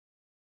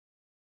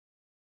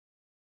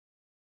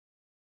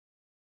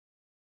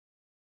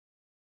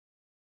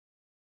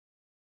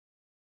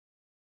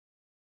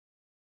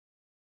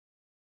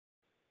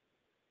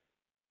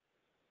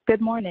Good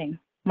morning.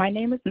 My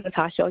name is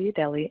Natasha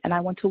Oyedele, and I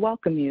want to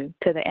welcome you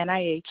to the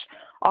NIH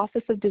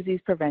Office of Disease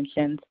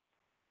Prevention's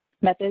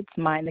Methods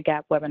Mind the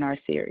Gap webinar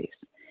series.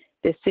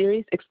 This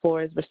series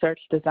explores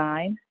research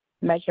design,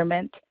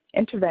 measurement,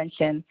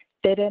 intervention,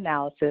 data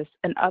analysis,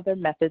 and other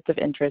methods of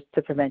interest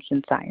to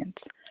prevention science.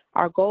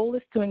 Our goal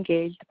is to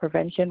engage the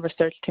prevention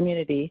research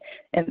community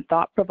in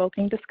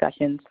thought-provoking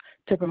discussions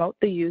to promote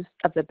the use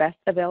of the best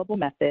available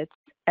methods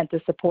and to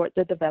support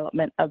the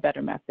development of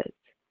better methods.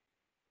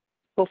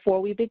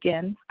 Before we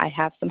begin, I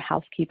have some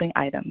housekeeping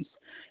items.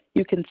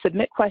 You can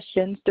submit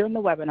questions during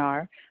the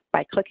webinar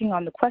by clicking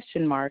on the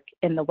question mark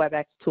in the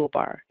WebEx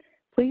toolbar.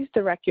 Please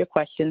direct your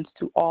questions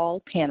to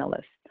all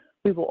panelists.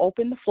 We will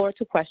open the floor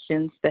to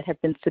questions that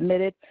have been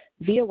submitted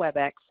via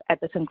WebEx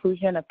at the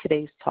conclusion of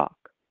today's talk.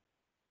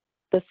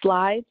 The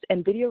slides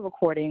and video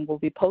recording will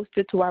be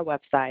posted to our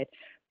website,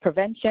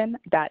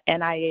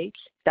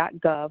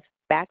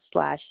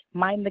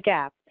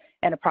 prevention.nih.gov/mindthegap,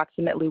 in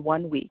approximately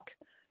 1 week.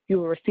 You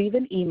will receive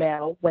an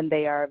email when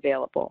they are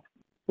available.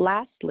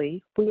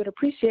 Lastly, we would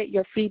appreciate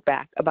your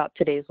feedback about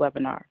today's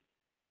webinar.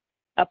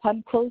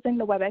 Upon closing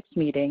the WebEx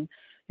meeting,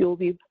 you will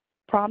be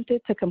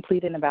prompted to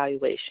complete an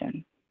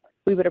evaluation.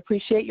 We would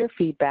appreciate your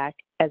feedback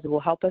as it will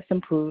help us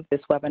improve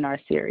this webinar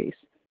series.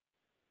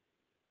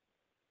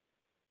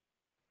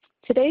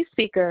 Today's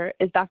speaker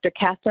is Dr.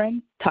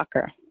 Catherine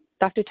Tucker.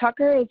 Dr.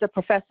 Tucker is a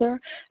professor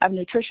of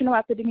nutritional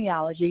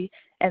epidemiology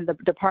in the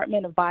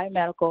Department of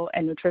Biomedical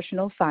and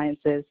Nutritional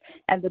Sciences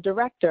and the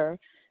director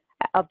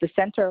of the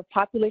Center of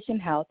Population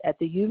Health at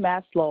the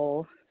UMass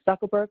Lowell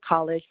Zuckerberg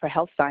College for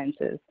Health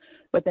Sciences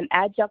with an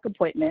adjunct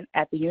appointment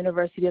at the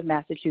University of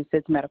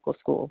Massachusetts Medical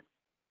School.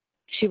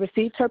 She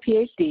received her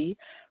PhD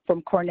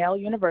from Cornell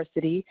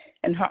University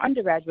and her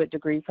undergraduate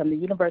degree from the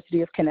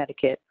University of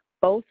Connecticut,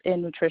 both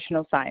in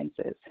nutritional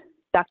sciences.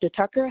 Dr.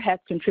 Tucker has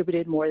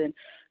contributed to more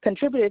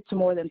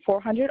than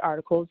 400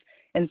 articles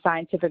in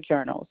scientific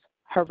journals.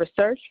 Her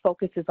research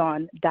focuses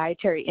on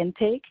dietary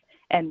intake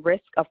and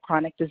risk of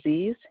chronic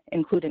disease,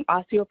 including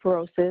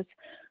osteoporosis,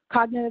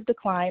 cognitive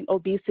decline,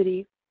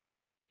 obesity,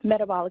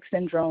 metabolic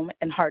syndrome,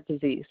 and heart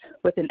disease,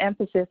 with an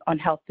emphasis on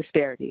health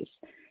disparities.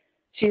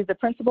 She is the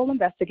principal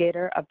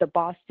investigator of the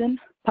Boston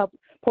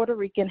Puerto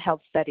Rican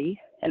Health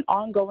Study, an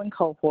ongoing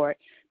cohort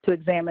to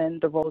examine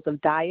the roles of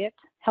diet,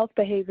 health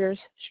behaviors,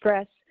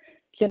 stress,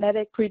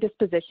 genetic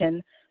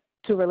predisposition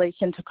to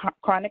relation to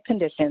chronic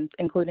conditions,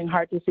 including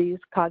heart disease,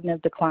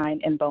 cognitive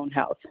decline, and bone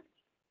health.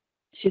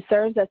 She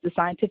serves as the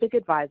scientific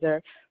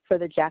advisor for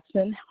the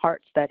Jackson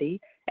Heart Study,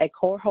 a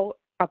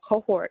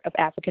cohort of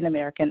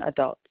African-American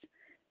adults.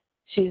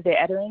 She's the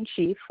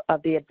editor-in-chief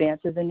of the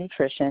Advances in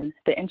Nutrition,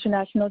 the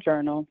International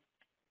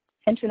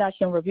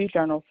Review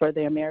Journal for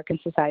the American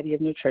Society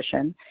of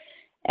Nutrition,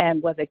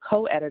 and was a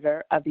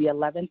co-editor of the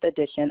 11th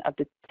edition of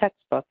the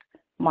textbook,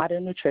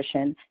 Modern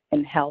Nutrition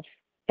in Health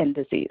and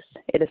Disease.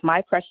 It is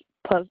my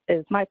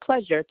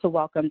pleasure to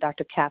welcome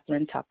Dr.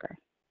 Catherine Tucker.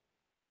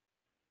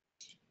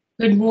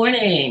 Good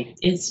morning.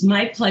 It's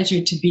my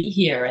pleasure to be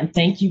here, and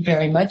thank you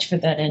very much for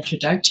that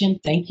introduction.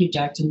 Thank you,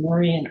 Dr.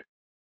 Murray, and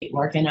the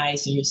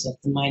organizers of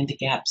the Mind the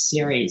Gap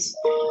series.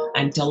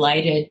 I'm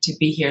delighted to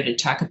be here to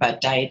talk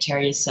about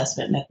dietary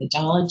assessment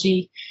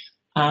methodology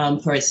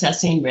for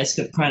assessing risk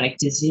of chronic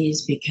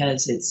disease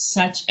because it's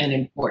such an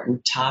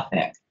important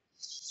topic.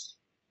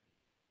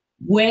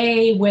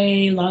 Way,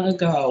 way long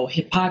ago,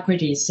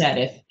 Hippocrates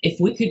said if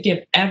we could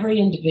give every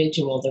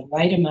individual the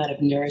right amount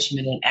of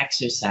nourishment and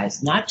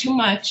exercise, not too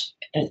much,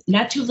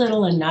 not too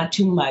little and not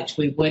too much,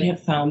 we would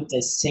have found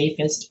the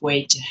safest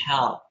way to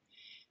health.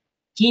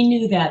 He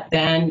knew that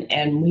then,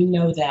 and we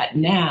know that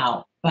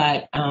now,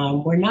 but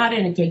we're not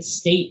in a good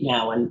state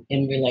now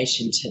in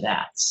relation to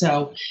that.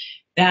 So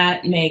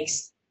that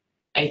makes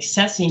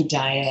assessing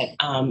diet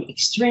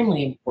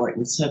extremely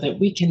important so that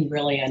we can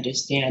really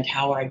understand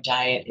how our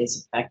diet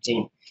is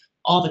affecting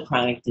all the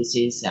chronic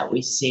disease that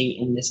we see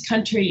in this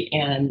country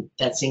and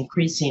that's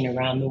increasing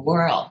around the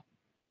world.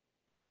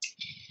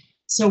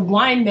 So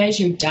why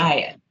measure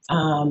diet?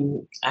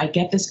 I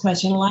get this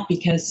question a lot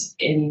because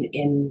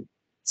in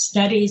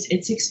studies,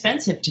 it's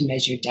expensive to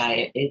measure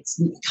diet.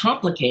 It's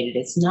complicated.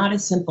 It's not a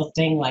simple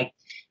thing like,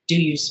 do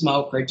you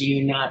smoke or do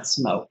you not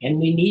smoke? And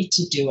we need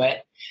to do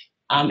it.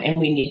 And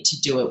we need to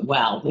do it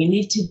well. We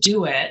need to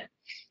do it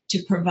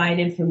to provide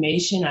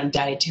information on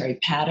dietary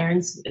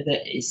patterns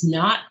that is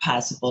not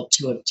possible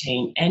to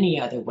obtain any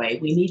other way.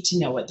 We need to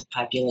know what the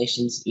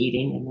population's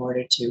eating in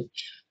order to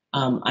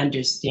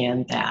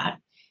understand that.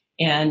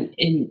 And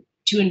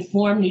to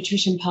inform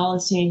nutrition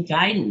policy and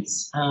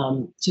guidance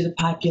to the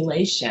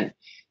population.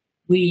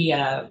 We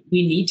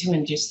need to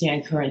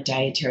understand current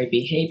dietary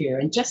behavior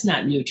and just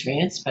not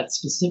nutrients, but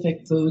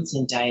specific foods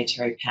and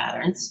dietary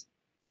patterns.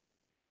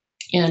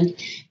 And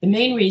the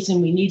main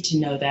reason we need to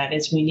know that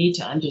is we need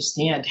to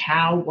understand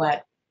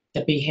what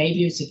the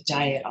behaviors of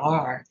diet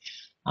are,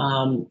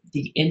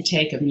 the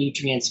intake of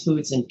nutrients,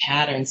 foods, and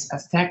patterns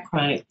affect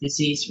chronic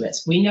disease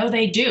risk. We know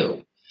they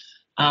do.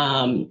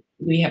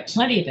 We have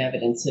plenty of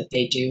evidence that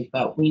they do,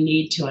 but we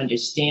need to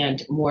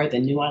understand more the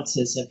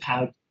nuances of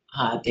how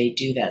they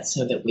do that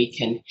so that we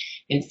can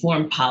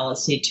inform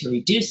policy to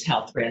reduce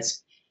health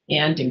risk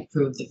and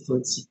improve the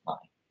food supply.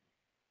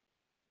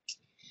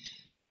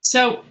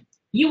 So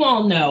you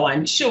all know,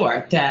 I'm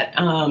sure, that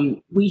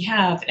we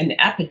have an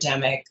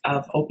epidemic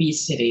of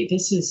obesity.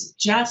 This is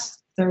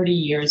just 30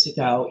 years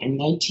ago in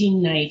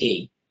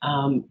 1990.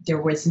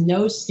 There was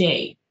no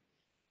state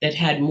that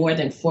had more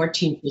than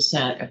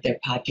 14% of their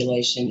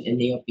population in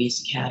the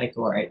obese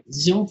category.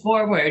 Zoom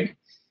forward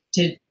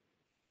to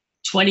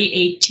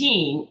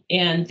 2018,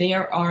 and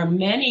there are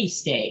many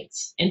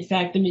states, in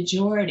fact, the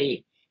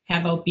majority,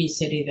 have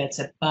obesity that's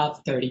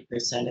above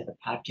 30% of the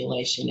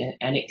population,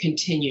 and it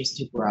continues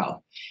to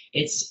grow.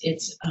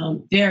 It's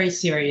very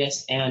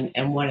serious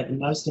and one of the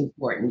most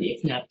important,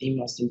 if not the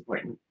most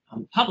important,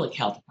 public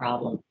health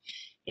problem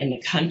in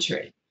the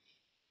country.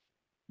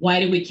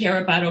 Why do we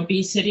care about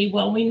obesity?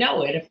 Well, we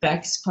know it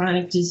affects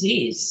chronic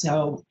disease.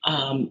 So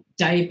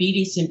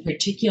diabetes in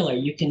particular,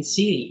 you can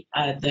see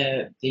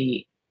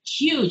the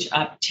huge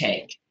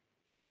uptake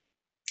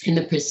in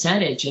the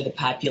percentage of the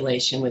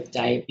population with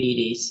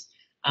diabetes,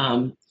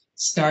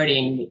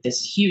 starting with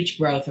this huge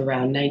growth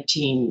around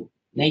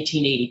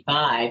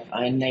 1985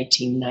 and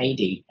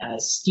 1990, a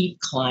steep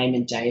climb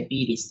in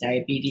diabetes.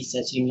 Diabetes,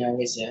 as you know,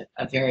 is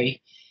a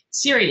very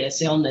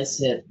serious illness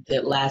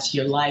that lasts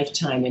your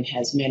lifetime and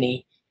has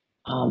many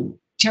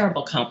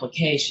terrible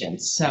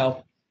complications.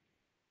 So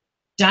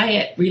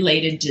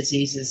diet-related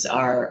diseases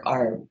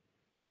are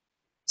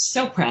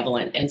so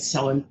prevalent and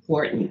so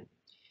important.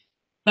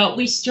 But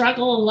we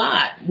struggle a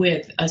lot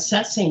with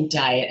assessing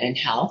diet and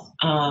health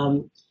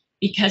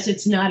because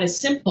it's not as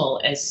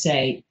simple as,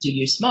 say, do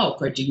you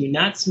smoke or do you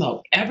not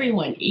smoke?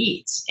 Everyone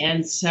eats.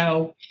 And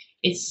so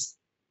it's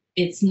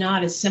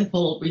not a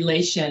simple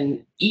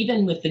relation,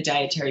 even with the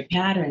dietary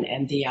pattern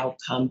and the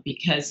outcome,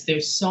 because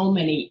there's so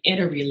many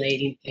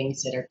interrelating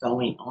things that are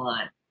going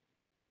on.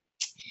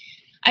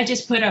 I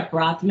just put up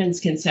Rothman's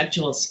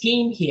conceptual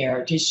scheme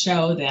here to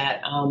show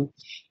that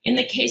in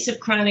the case of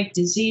chronic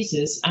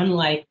diseases,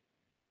 unlike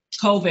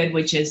COVID,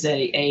 which is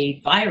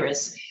a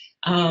virus,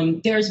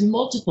 there's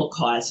multiple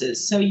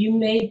causes. So you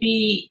may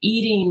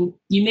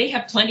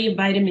have plenty of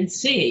vitamin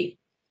C,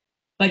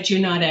 but you're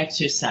not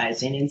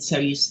exercising, and so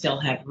you still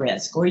have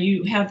risk. Or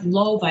you have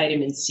low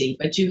vitamin C,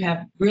 but you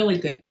have really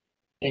good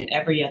in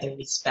every other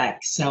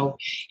respect. So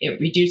it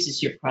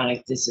reduces your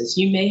chronic disease.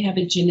 You may have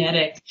a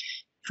genetic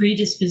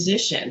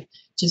predisposition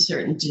to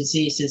certain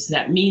diseases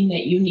that mean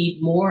that you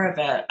need more of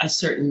a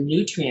certain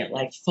nutrient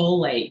like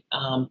folate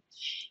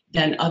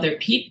than other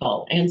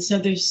people. And so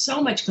there's so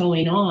much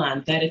going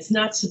on that it's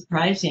not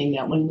surprising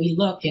that when we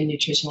look in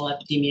nutritional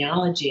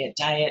epidemiology at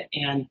diet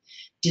and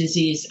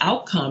disease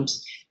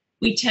outcomes,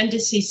 we tend to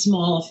see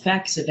small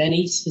effects of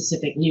any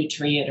specific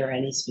nutrient or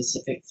any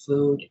specific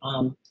food,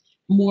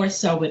 more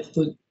so with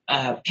food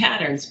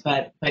patterns,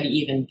 but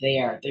even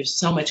there's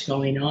so much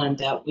going on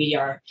that we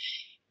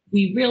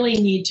really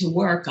need to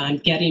work on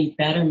getting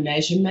better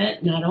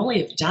measurement, not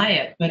only of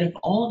diet, but of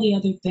all the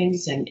other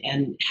things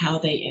and how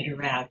they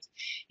interact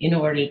in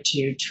order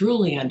to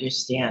truly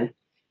understand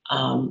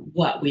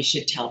what we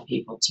should tell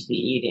people to be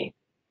eating.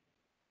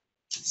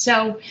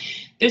 So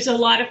there's a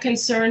lot of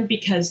concern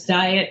because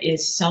diet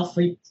is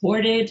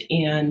self-reported,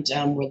 and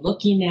we're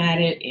looking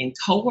at it in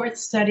cohort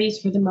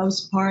studies for the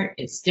most part.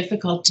 It's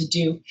difficult to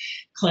do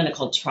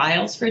clinical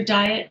trials for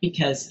diet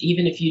because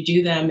even if you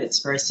do them,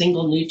 it's for a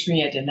single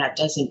nutrient and that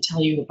doesn't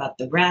tell you about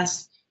the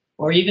rest.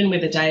 Or even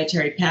with a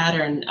dietary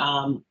pattern,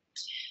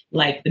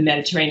 like the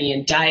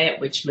Mediterranean diet,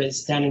 which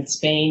was done in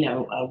Spain,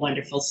 a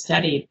wonderful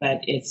study, but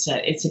it's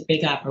a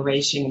big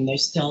operation and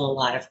there's still a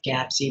lot of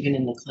gaps even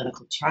in the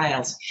clinical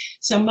trials.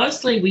 So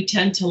mostly we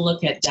tend to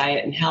look at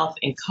diet and health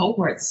in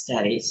cohort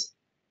studies.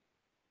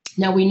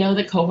 Now we know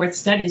that cohort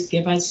studies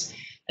give us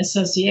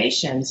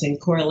associations and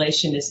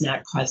correlation is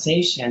not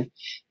causation,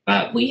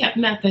 but we have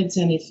methods,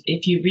 and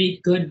if you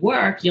read good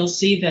work, you'll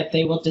see that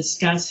they will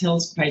discuss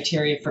Hill's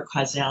criteria for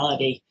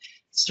causality,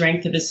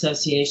 strength of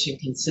association,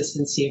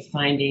 consistency of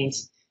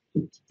findings,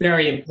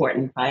 very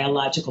important,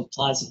 biological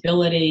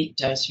plausibility,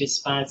 dose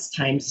response,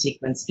 time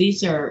sequence.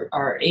 These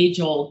are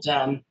age-old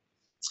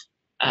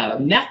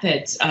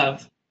methods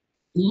of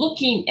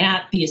looking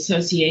at the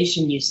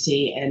association you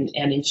see and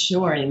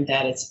ensuring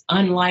that it's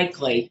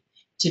unlikely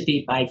to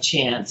be by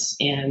chance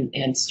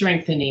and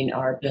strengthening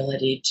our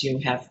ability to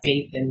have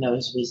faith in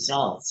those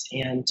results.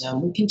 And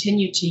we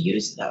continue to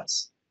use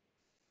those.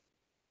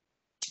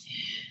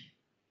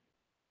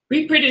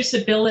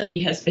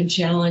 Reproducibility has been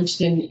challenged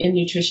in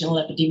nutritional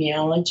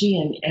epidemiology,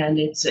 and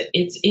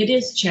it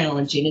is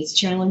challenging. It's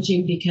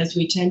challenging because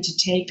we tend to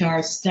take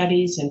our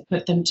studies and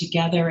put them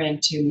together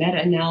into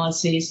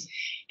meta-analyses,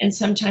 and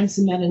sometimes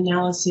the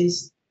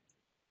meta-analyses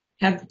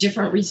have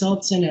different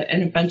results in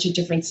a bunch of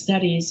different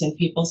studies, and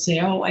people say,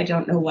 oh, I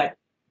don't know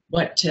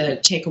what to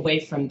take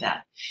away from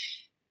that.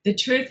 The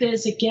truth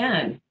is,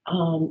 again,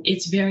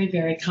 it's very,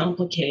 very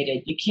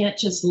complicated. You can't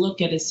just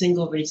look at a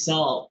single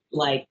result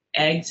like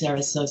eggs are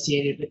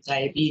associated with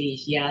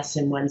diabetes, yes,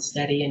 in one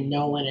study and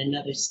no in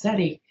another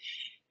study.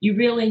 You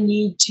really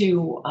need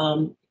to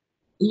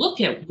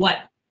look at what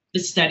the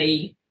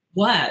study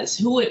was,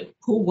 who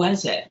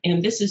was it?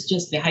 And this is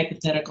just the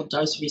hypothetical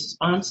dose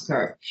response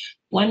curve.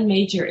 One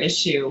major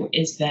issue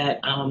is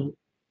that,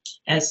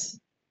 as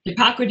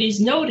Hippocrates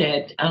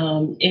noted,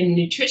 in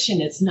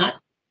nutrition, it's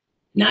not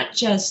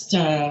just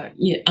a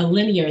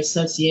linear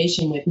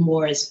association with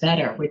more is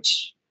better,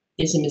 which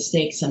is a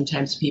mistake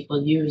sometimes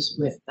people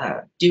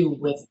do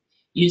with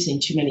using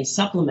too many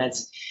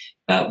supplements.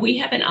 But we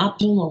have an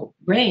optimal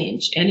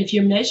range, and if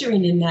you're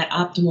measuring in that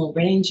optimal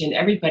range and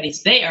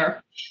everybody's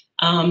there,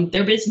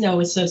 there is no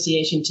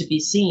association to be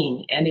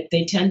seen. And if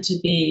they tend to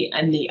be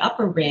in the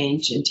upper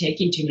range and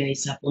taking too many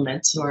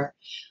supplements or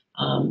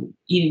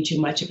eating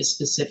too much of a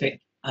specific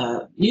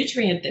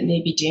nutrient that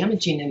may be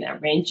damaging in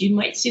that range, you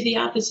might see the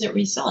opposite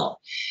result.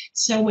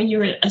 So when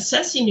you're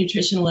assessing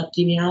nutritional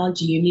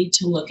epidemiology, you need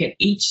to look at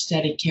each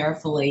study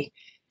carefully,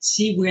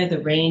 see where the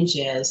range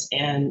is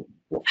and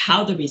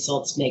how the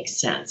results make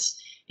sense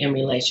in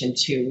relation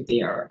to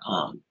their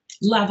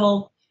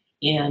level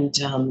and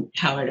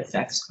how it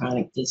affects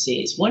chronic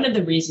disease. One of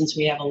the reasons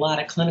we have a lot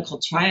of clinical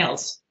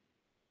trials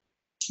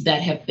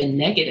that have been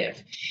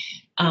negative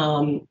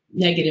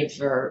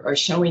or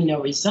showing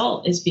no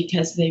result is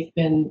because they've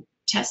been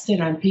tested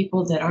on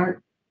people that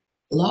aren't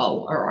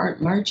low or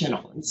aren't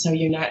marginal. And so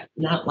you're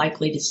not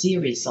likely to see a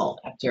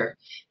result after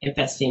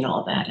investing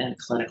all that in a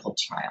clinical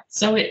trial.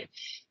 So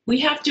we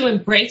have to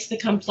embrace the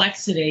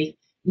complexity,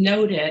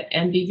 note it,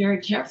 and be very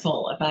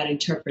careful about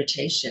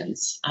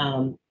interpretations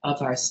of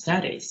our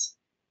studies.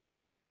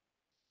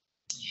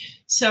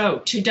 So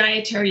to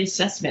dietary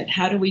assessment,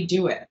 how do we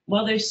do it?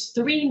 Well, there's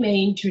three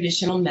main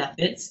traditional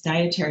methods: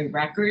 dietary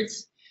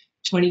records,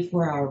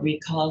 24-hour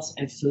recalls,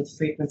 and food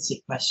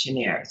frequency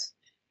questionnaires.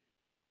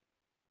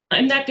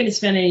 I'm not going to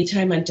spend any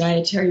time on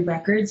dietary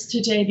records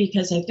today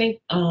because I think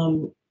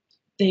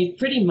they've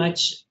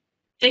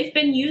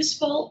been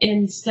useful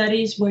in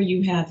studies where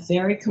you have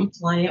very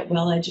compliant,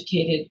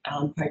 well-educated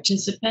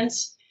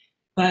participants.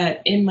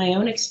 But in my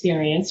own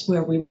experience,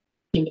 where we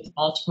with the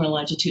Baltimore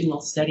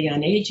Longitudinal Study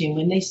on Aging,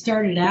 when they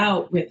started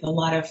out with a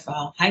lot of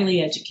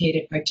highly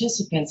educated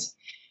participants,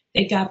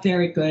 they got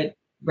very good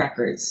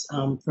records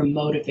from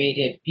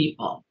motivated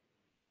people.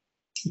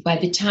 By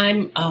the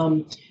time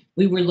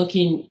we were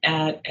looking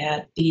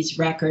at these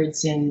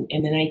records in the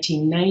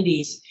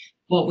 1990s,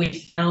 what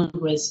we found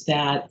was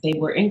that they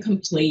were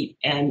incomplete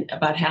and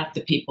about half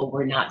the people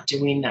were not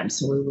doing them.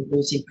 So we were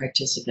losing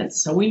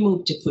participants. So we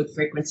moved to food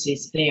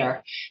frequencies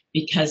there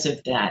because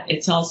of that.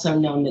 It's also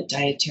known that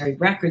dietary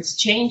records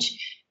change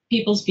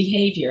people's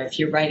behavior. If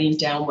you're writing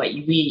down what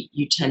you eat,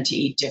 you tend to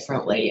eat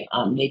differently.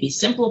 Maybe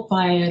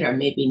simplify it or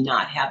maybe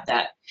not have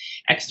that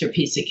extra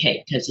piece of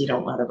cake because you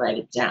don't want to write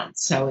it down.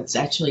 So it's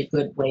actually a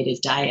good way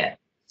to diet.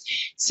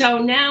 So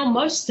now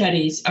most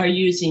studies are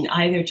using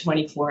either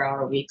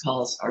 24-hour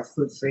recalls or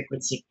food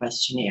frequency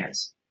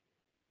questionnaires.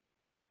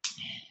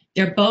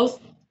 They're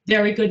both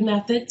very good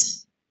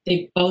methods.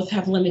 They both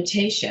have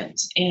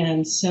limitations,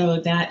 and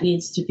so that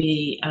needs to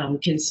be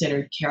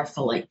considered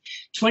carefully.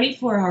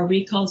 24-hour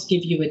recalls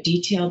give you a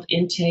detailed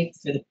intake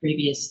for the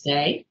previous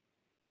day,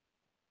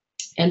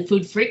 and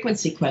food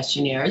frequency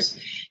questionnaires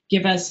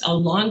give us a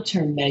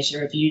long-term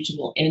measure of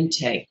usual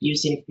intake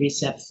using a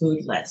preset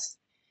food list.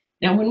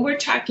 Now, when we're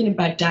talking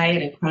about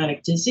diet and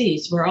chronic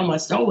disease, we're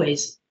almost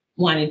always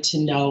wanting to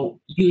know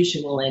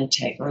usual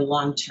intake or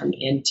long-term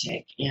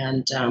intake.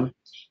 And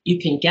you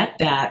can get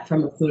that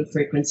from a food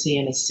frequency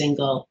in a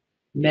single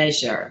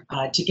measure.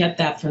 To get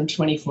that from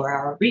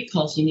 24-hour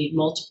recalls, you need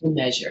multiple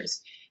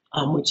measures,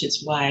 which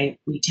is why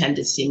we tend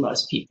to see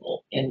most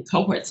people in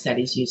cohort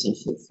studies using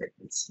food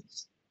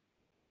frequencies.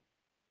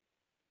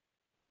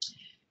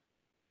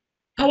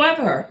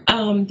 However,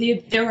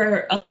 there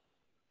are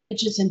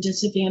advantages and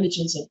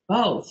disadvantages of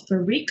both.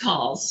 For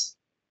recalls,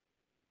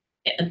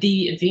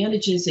 the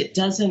advantage is it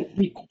doesn't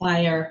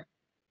require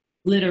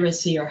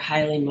literacy or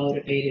highly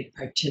motivated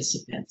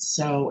participants.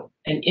 So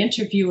an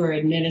interviewer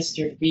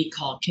administered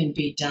recall can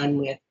be done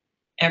with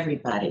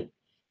everybody.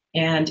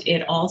 And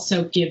it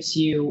also gives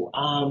you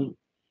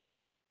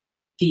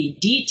the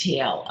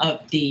detail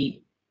of the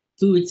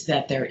foods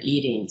that they're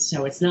eating.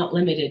 So it's not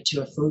limited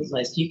to a food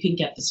list. You can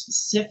get the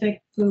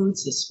specific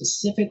foods, the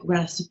specific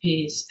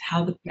recipes,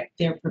 how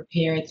they're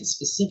prepared, the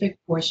specific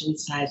portion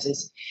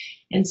sizes.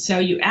 And so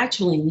you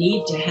actually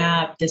need to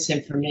have this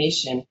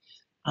information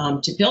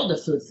to build a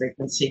food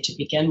frequency to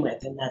begin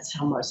with, and that's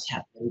how most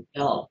have been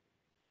built.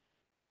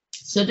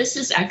 So this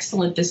is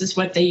excellent. This is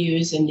what they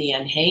use in the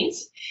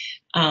NHANES,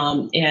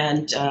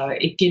 and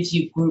it gives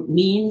you group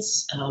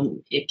means.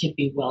 It can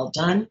be well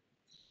done.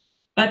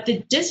 But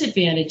the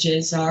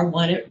disadvantages are,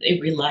 one,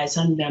 it relies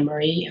on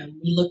memory.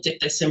 We looked at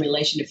this in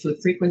relation to food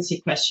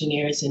frequency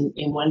questionnaires in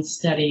one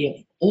study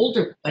of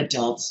older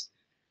adults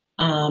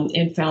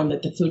and found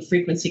that the food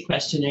frequency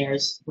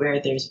questionnaires where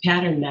there's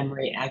pattern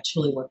memory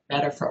actually work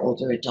better for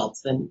older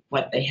adults than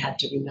what they had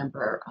to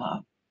remember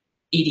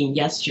eating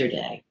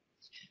yesterday.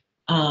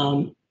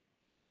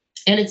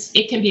 And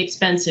it can be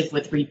expensive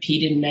with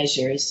repeated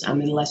measures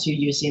unless you're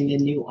using the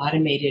new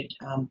automated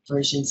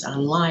versions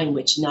online,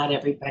 which not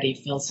everybody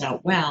fills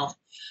out well.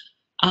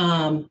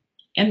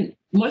 And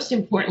most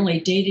importantly,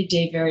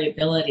 day-to-day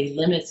variability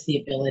limits the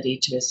ability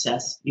to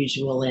assess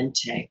usual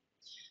intake.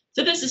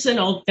 So this is an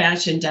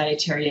old-fashioned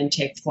dietary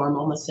intake form.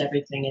 Almost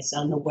everything is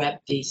on the web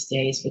these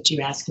days, but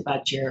you ask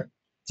about your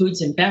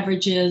foods and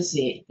beverages,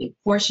 the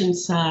portion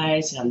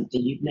size,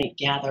 you may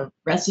gather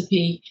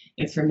recipe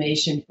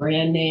information,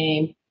 brand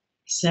name,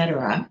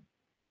 etc.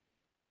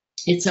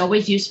 It's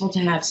always useful to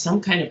have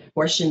some kind of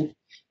portion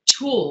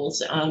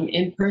tools.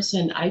 In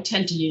person, I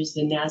tend to use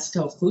the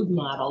NASCO food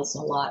models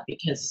a lot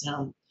because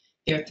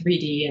they're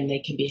 3D and they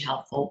can be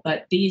helpful.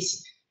 But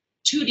these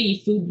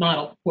 2D food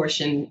model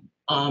portion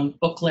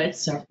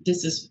booklets, or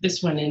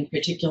this one in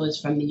particular is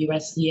from the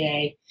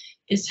USDA,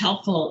 is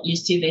helpful. You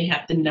see they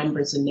have the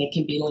numbers and they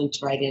can be linked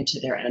right into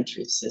their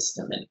entry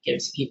system, and it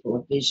gives people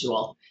a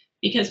visual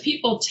because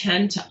people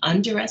tend to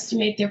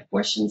underestimate their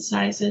portion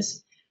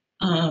sizes.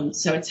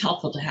 So it's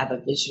helpful to have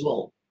a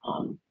visual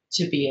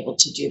to be able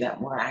to do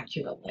that more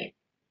accurately.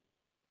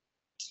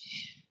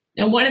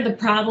 Now, one of the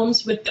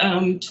problems with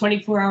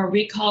 24-hour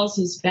recalls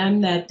has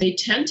been that they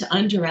tend to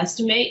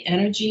underestimate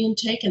energy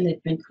intake, and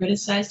they've been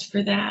criticized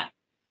for that.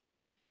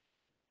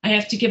 I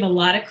have to give a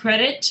lot of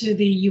credit to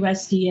the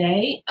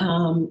USDA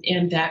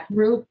and that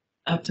group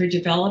for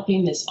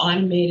developing this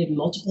automated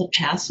multiple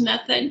pass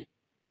method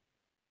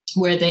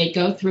where they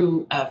go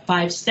through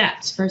 5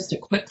 steps. First, a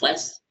quick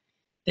list.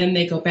 Then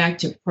they go back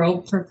to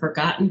probe for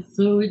forgotten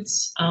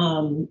foods.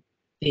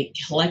 They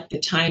collect the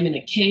time and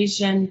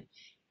occasion.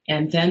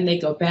 And then they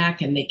go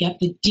back and they get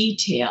the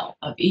detail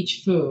of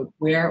each food,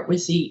 where it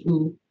was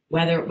eaten,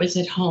 whether it was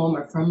at home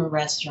or from a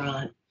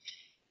restaurant.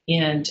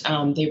 And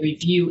they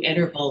review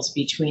intervals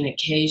between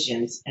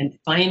occasions, and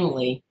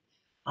finally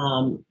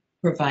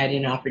provide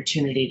an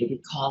opportunity to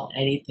recall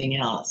anything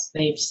else.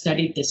 They've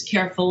studied this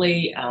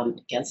carefully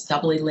against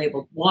doubly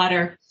labeled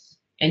water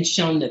and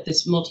shown that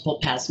this multiple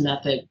pass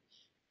method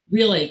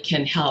really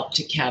can help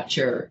to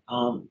capture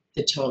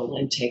the total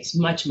intakes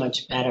much,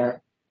 much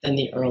better than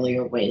the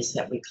earlier ways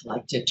that we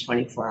collected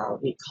 24-hour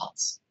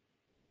recalls.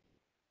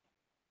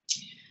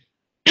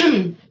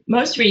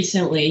 Most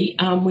recently,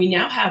 we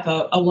now have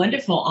a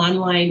wonderful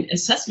online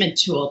assessment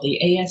tool,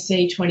 the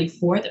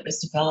ASA-24, that was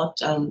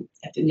developed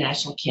at the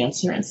National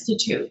Cancer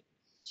Institute.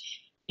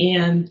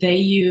 And they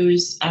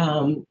use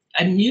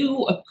a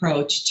new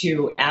approach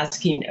to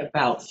asking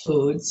about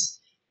foods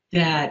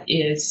that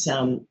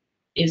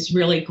is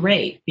really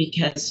great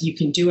because you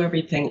can do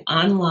everything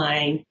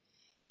online.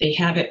 They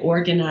have it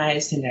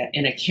organized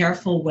in a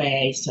careful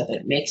way so that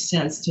it makes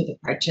sense to the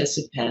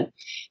participant.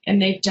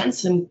 And they've done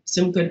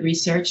some good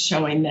research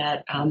showing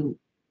that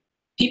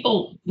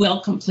people will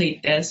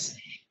complete this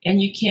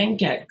and you can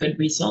get good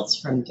results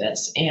from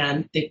this.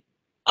 And the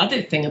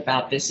other thing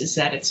about this is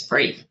that it's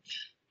free.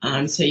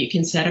 So you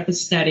can set up a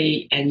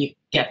study and you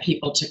get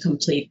people to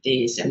complete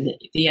these, and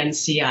the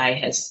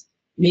NCI has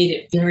made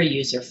it very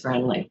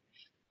user-friendly.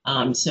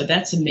 So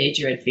that's a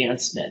major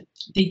advancement.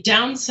 The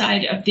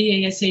downside of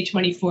the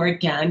ASA-24,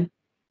 again,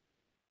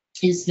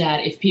 is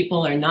that if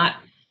people are not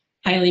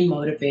highly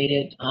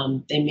motivated,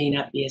 they may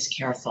not be as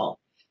careful.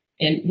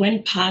 And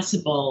when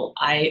possible,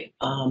 I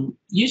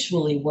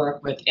usually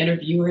work with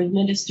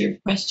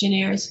interviewer-administered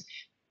questionnaires,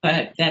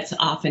 but that's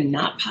often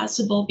not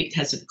possible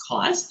because of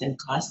cost, and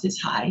cost is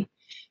high.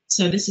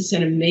 So this is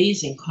an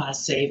amazing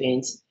cost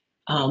savings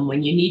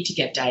when you need to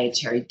get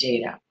dietary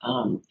data,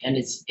 and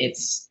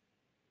it's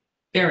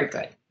very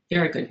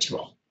good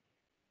tool.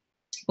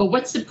 But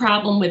what's the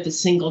problem with a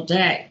single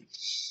day?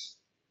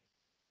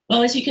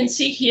 Well, as you can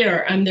see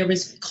here, there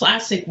was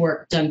classic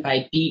work done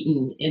by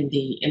Beaton in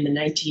the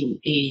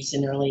 1980s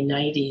and early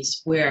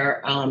 90s,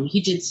 where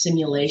he did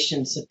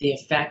simulations of the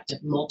effect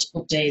of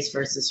multiple days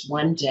versus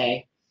one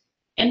day.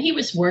 And he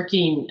was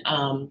working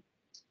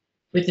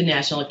with the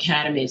National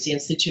Academies, the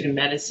Institute of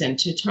Medicine,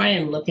 to try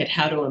and look at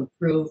how to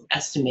improve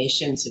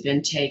estimations of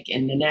intake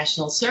in the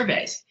national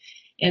surveys.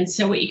 And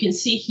so what you can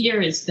see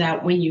here is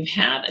that when you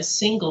have a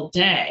single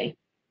day,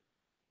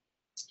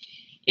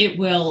 it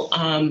will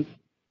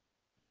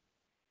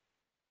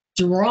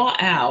draw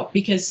out,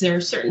 because there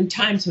are certain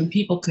times when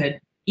people could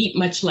eat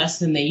much less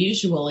than they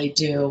usually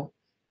do,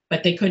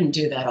 but they couldn't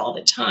do that all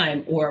the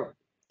time, or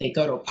they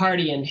go to a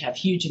party and have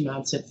huge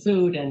amounts of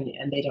food and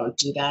they don't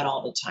do that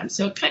all the time.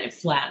 So it kind of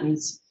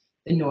flattens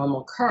the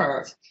normal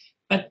curve,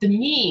 but the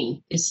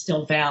mean is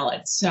still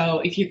valid. So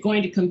if you're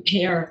going to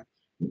compare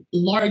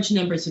large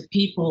numbers of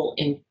people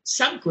in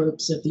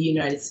subgroups of the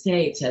United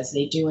States, as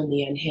they do in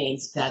the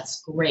NHANES,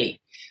 that's great.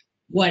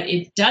 What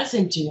it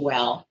doesn't do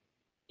well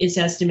is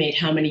estimate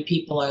how many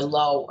people are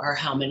low or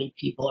how many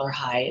people are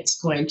high.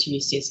 It's going to, you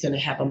see, it's going to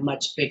have a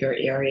much bigger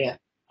area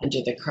under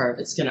the curve.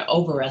 It's going to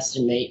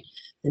overestimate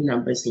the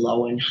numbers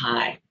low and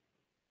high.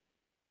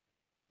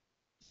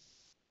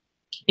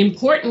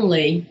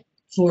 Importantly,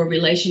 for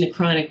relation to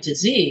chronic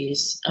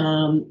disease,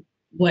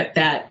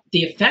 the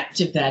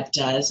effect of that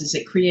does is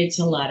it creates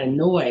a lot of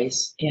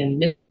noise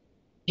in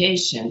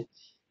mitigation,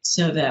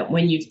 so that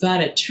when you've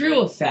got a true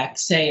effect,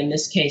 say in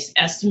this case,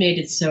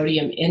 estimated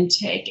sodium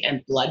intake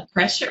and blood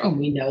pressure, and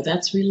we know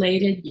that's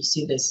related, you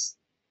see this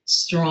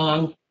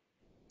strong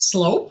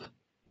slope.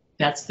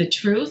 That's the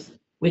truth.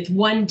 With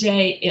one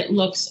day, it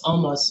looks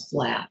almost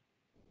flat.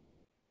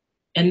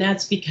 And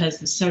that's because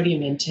the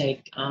sodium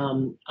intake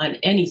on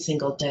any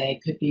single day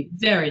could be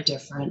very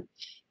different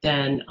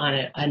than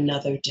on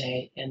another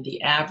day. And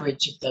the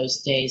average of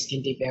those days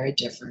can be very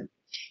different.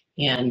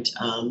 And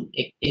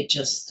it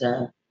just,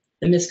 the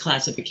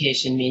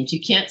misclassification means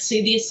you can't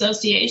see the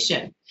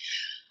association.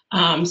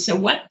 So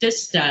what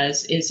this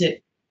does is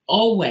it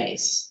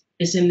always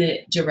is in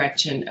the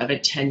direction of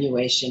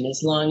attenuation,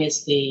 as long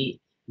as the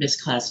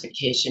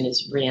misclassification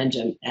is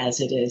random,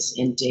 as it is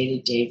in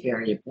day-to-day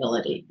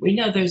variability. We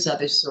know there's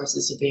other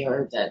sources of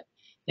error that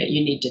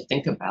you need to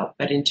think about,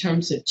 but in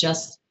terms of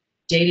just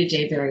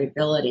day-to-day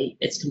variability,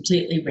 it's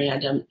completely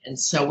random. And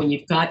so when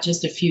you've got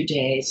just a few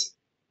days,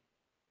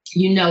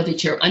 you know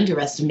that you're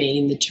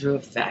underestimating the true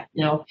effect.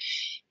 Now,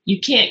 you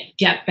can't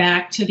get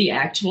back to the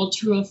actual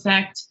true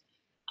effect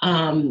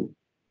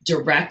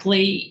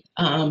directly,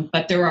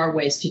 but there are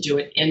ways to do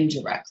it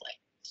indirectly.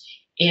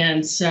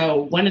 And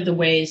so one of the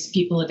ways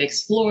people have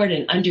explored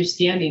in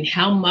understanding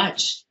how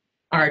much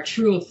our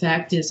true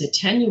effect is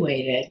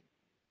attenuated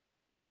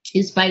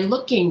is by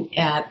looking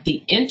at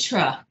the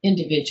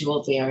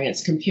intra-individual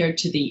variance compared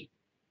to the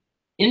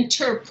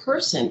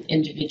interperson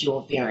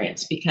individual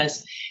variance,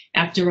 because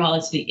after all,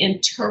 it's the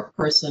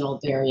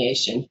interpersonal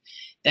variation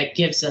that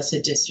gives us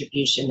a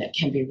distribution that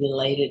can be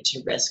related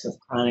to risk of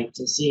chronic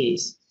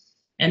disease.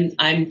 And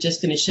I'm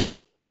just going to show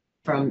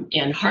from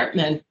Ann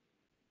Hartman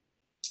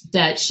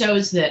that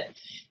shows that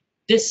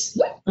this,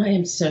 I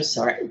am so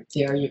sorry,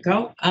 there you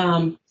go,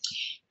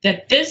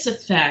 that this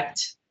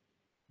effect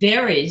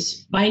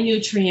varies by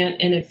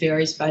nutrient and it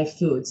varies by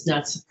foods,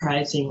 not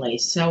surprisingly.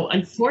 So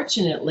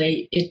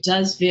unfortunately, it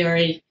does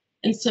vary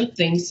in some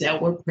things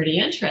that we're pretty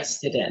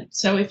interested in.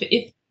 So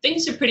if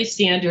things are pretty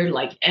standard,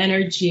 like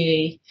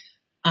energy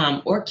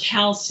or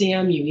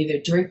calcium, you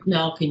either drink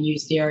milk and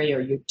use dairy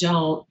or you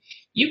don't,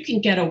 you can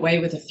get away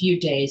with a few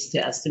days to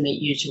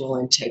estimate usual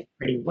intake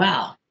pretty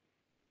well.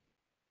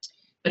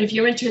 But if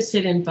you're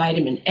interested in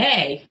vitamin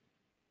A,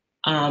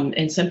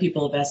 and some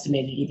people have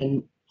estimated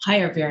even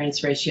higher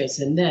variance ratios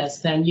than this,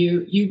 then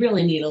you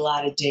really need a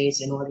lot of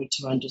days in order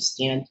to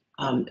understand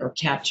or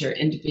capture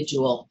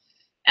individual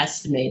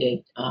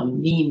estimated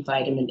mean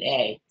vitamin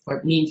A,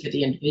 or mean for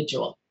the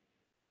individual.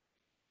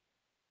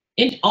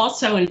 And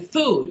also in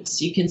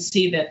foods, you can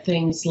see that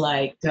things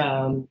like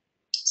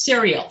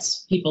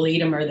cereals, people eat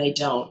them or they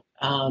don't.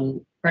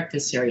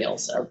 Breakfast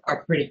cereals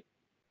are pretty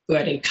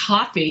good, and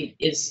coffee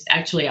is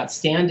actually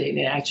outstanding.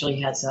 It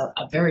actually has a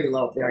very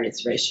low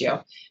variance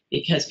ratio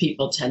because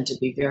people tend to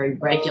be very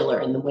regular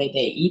in the way they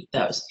eat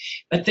those.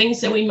 But things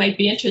that we might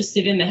be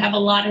interested in that have a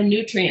lot of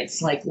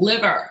nutrients, like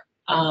liver,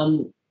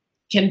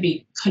 can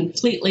be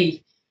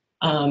completely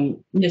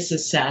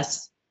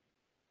misassessed.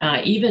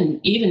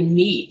 Even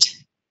meat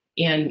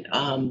and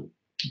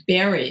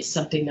berries,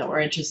 something that we're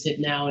interested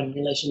in now in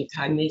relation to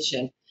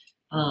cognition,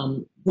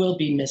 will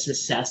be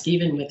misassessed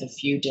even with a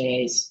few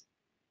days.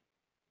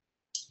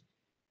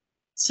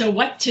 So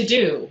what to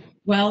do?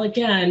 Well,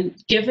 again,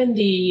 given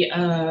the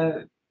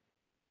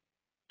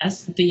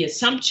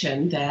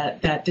assumption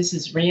that this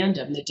is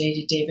random, the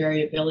day-to-day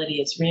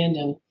variability is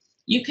random,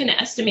 you can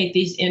estimate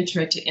these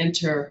intra to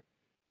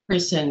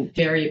interperson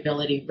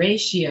variability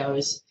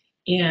ratios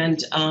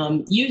and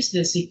use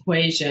this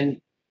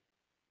equation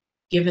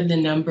given the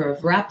number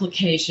of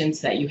replications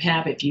that you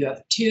have. If you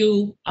have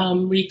 2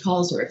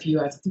 recalls or if you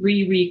have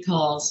 3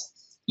 recalls,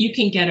 you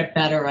can get a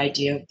better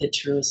idea of the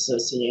true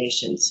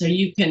association. So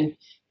you can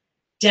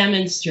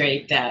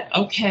demonstrate that,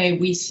 okay,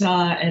 we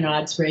saw an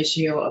odds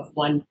ratio of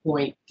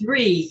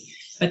 1.3,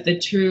 but the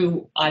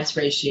true odds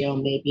ratio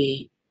may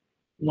be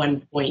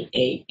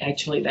 1.8.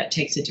 Actually, that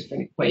takes a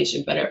different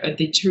equation, but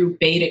the true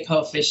beta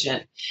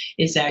coefficient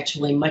is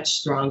actually much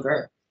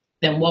stronger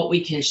than what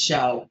we can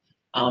show.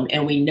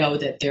 And we know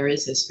that there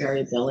is this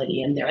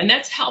variability in there. And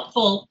that's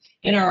helpful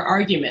in our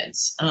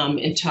arguments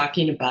in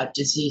talking about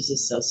disease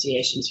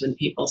associations when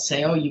people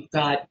say, oh, you've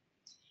got,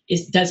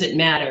 does it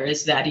matter?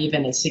 Is that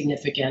even a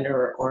significant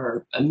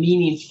or a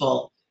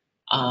meaningful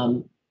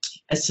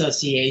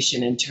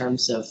association in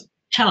terms of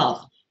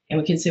health? And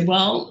we can say,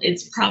 well,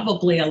 it's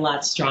probably a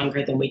lot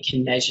stronger than we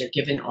can measure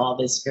given all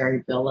this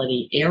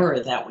variability error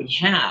that we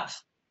have.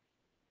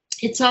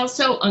 It's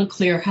also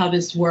unclear how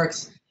this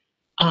works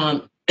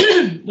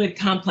with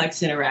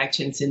complex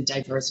interactions in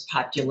diverse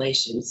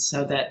populations,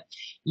 so that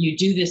you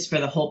do this for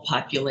the whole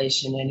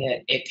population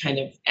and it kind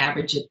of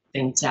averages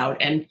things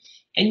out, and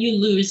you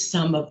lose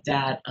some of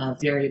that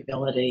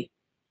variability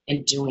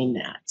in doing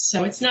that.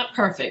 So it's not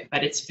perfect,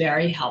 but it's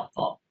very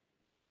helpful.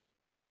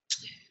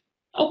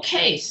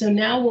 Okay, so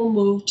now we'll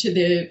move to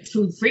the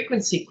food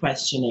frequency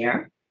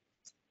questionnaire,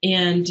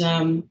 and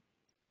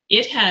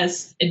it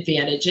has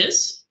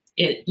advantages.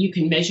 You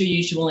can measure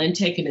usual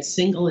intake in a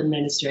single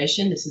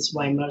administration. This is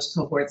why most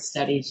cohort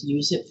studies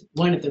use it,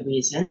 one of the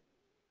reasons.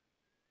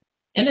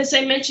 And as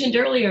I mentioned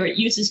earlier, it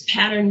uses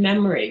pattern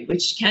memory,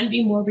 which can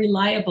be more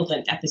reliable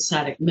than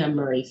episodic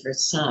memory for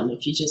some.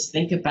 If you just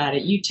think about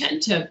it, you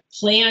tend to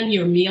plan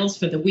your meals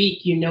for the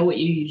week. You know what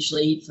you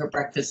usually eat for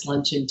breakfast,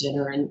 lunch, and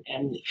dinner,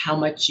 and how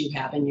much you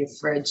have in your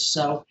fridge.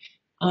 So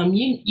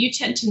you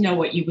tend to know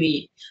what you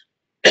eat.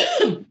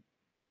 And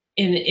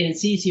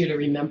it's easier to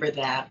remember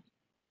that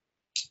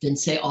than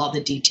say all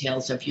the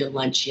details of your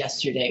lunch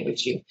yesterday,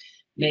 which you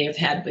may have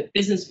had with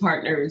business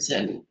partners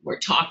and were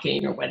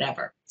talking or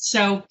whatever.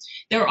 So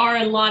there are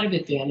a lot of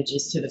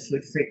advantages to the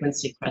food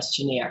frequency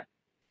questionnaire.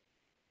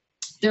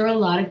 There are a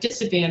lot of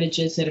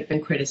disadvantages that have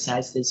been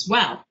criticized as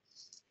well.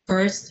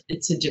 First,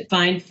 it's a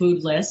defined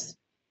food list,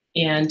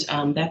 and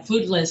that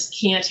food list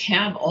can't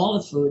have all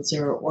the foods,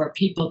 or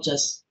people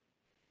just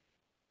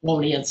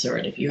won't answer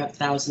it if you have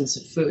thousands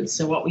of foods.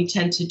 So what we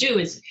tend to do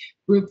is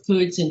group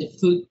foods into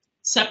food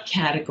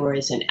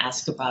subcategories and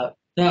ask about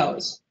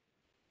those.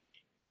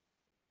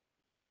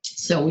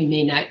 So we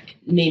may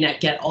not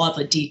get all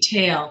the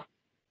detail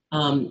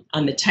on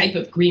the type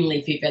of green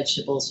leafy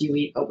vegetables you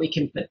eat, but we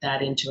can put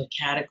that into a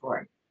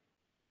category.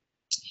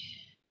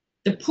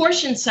 The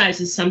portion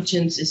size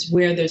assumptions is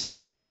where there's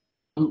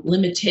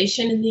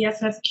limitation in the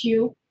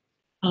FFQ.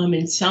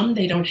 In some,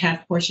 they don't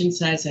have portion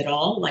size at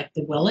all, like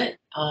the Willet,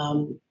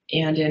 and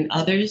in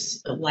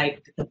others,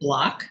 like the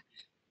block,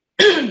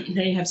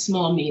 they have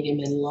small, medium,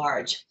 and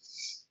large.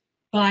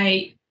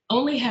 By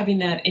only having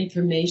that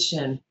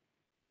information,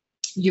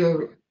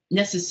 you're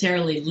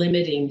necessarily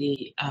limiting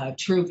the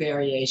true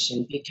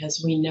variation,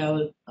 because we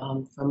know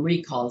from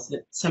recalls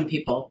that some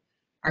people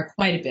are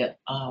quite a bit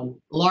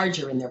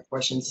larger in their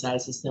portion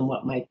sizes than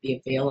what might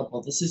be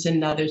available. This is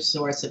another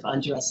source of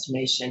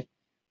underestimation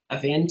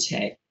of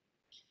intake.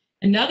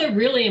 Another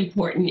really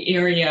important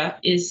area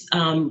is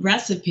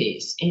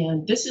recipes,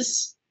 and this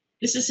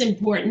is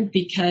important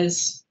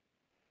because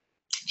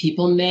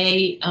people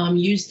may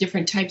use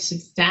different types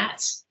of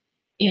fats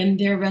in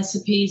their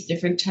recipes,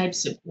 different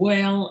types of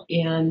oil,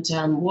 and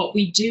what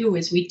we do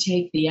is we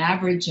take the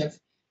average of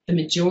the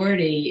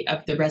majority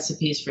of the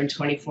recipes from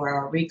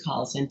 24-hour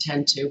recalls and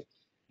tend to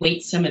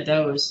weight some of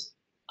those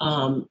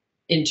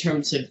in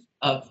terms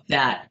of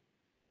that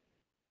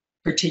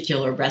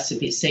particular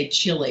recipe. Say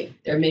chili,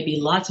 there may be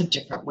lots of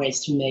different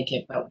ways to make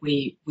it, but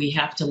we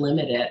have to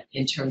limit it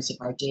in terms of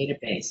our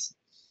database.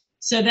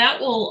 So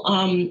that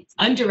will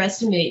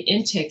underestimate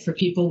intake for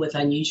people with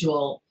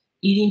unusual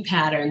eating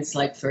patterns,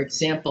 like, for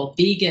example,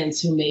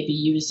 vegans who may be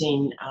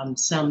using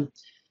some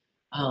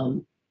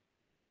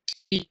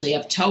usually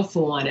have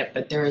tofu on it,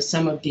 but there are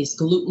some of these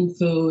gluten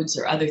foods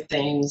or other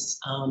things,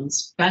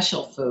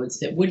 special foods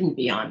that wouldn't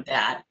be on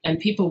that, and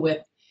people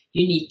with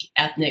unique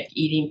ethnic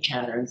eating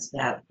patterns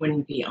that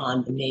wouldn't be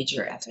on the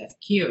major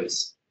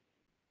FFQs.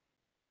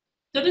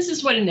 So this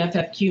is what an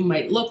FFQ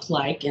might look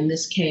like. In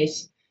this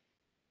case,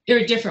 there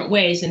are different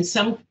ways. In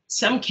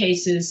some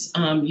cases,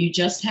 you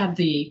just have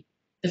the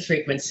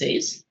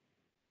frequencies.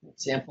 For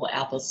example,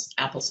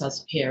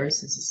 applesauce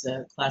pears. This is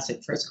the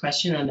classic first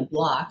question on the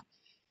block.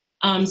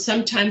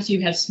 Sometimes you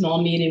have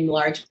small, medium,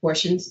 large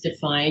portions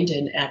defined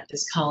and at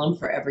this column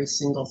for every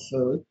single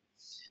food.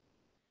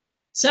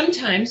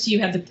 Sometimes you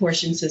have the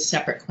portions as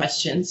separate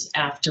questions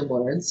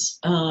afterwards.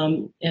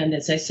 And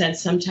as I said,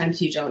 sometimes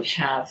you don't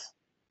have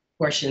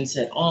portions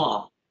at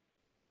all.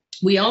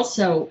 We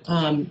also,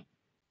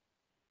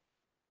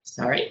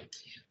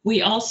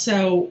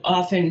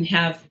 often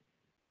have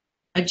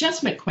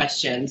adjustment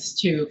questions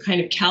to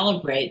kind of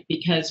calibrate,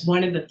 because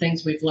one of the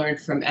things we've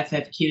learned from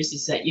FFQs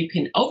is that you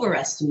can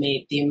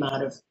overestimate the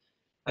amount of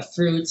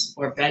fruits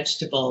or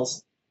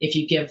vegetables if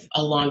you give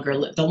the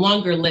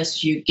longer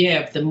list you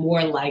give, the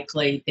more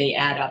likely they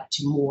add up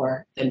to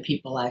more than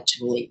people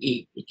actually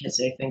eat, because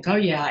they think, oh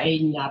yeah, I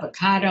ate an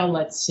avocado,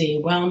 let's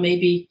see, well,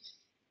 maybe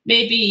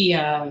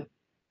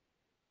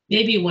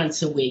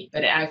once a week,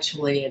 but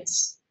actually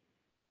it's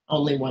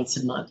only once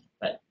a month.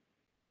 But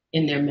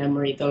in their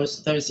memory,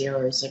 those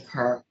errors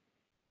occur.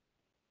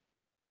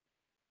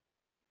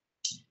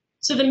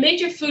 So the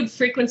major food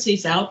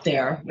frequencies out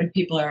there when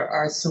people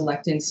are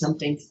selecting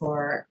something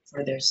for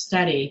their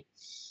study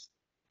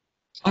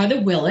are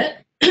the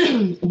Willet,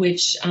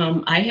 which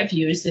I have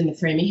used in the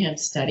Framingham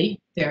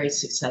study very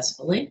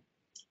successfully.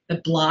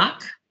 The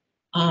block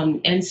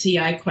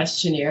NCI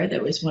questionnaire,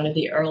 that was one of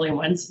the early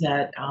ones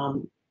that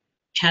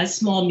has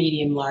small,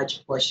 medium,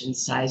 large portion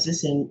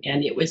sizes, and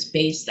it was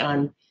based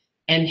on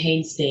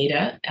NHANES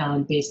data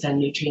based on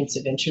nutrients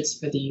of interest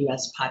for the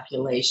US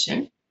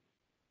population.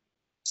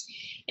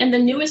 And the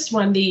newest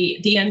one, the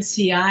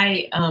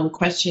NCI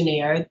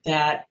questionnaire,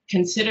 that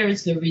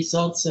considers the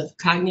results of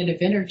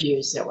cognitive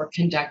interviews that were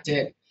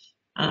conducted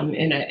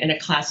in a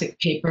classic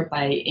paper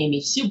by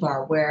Amy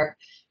Subar, where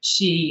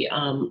she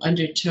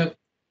undertook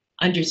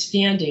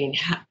understanding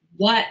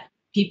what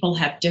people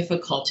have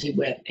difficulty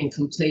with in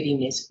completing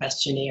these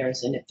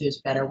questionnaires, and if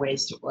there's better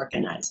ways to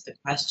organize the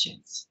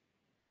questions.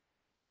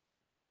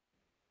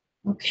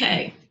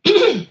 Okay,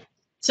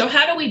 so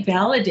how do we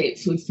validate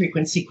food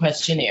frequency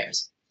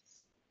questionnaires?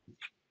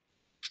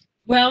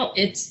 Well,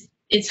 it's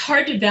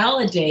hard to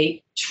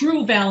validate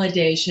true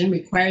validation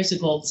requires a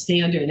gold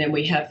standard, and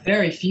we have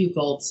very few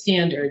gold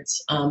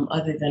standards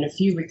other than a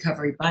few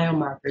recovery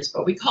biomarkers,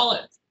 but we call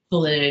it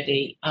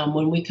validity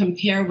when we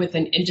compare with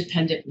an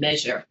independent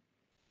measure.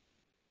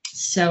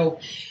 So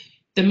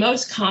the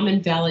most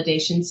common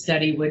validation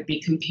study would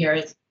be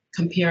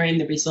comparing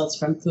the results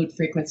from food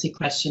frequency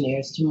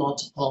questionnaires to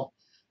multiple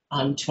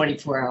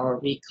 24-hour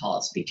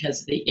recalls,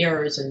 because the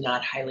errors are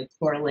not highly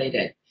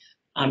correlated,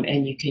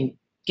 and you can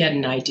get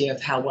an idea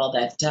of how well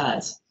that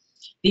does.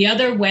 The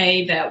other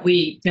way that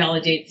we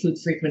validate food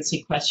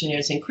frequency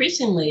questionnaires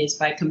increasingly is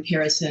by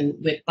comparison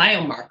with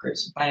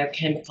biomarkers,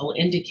 biochemical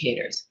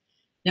indicators.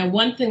 Now,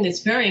 one thing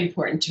that's very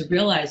important to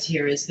realize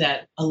here is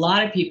that a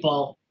lot of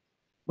people,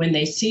 when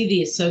they see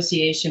the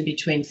association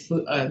between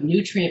a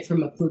nutrient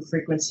from a food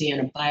frequency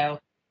and a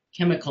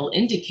biochemical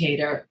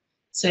indicator,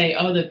 say,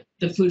 oh,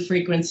 the food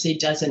frequency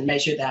doesn't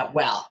measure that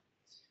well.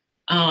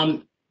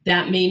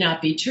 That may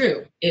not be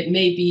true. It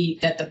may be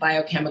that the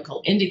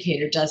biochemical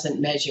indicator doesn't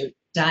measure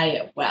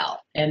diet well.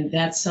 And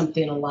that's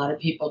something a lot of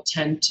people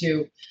tend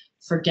to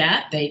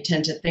forget. They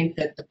tend to think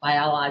that the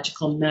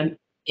biological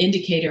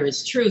indicator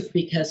is truth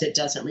because it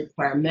doesn't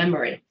require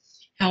memory.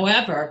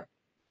 However,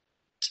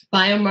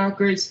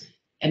 biomarkers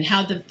and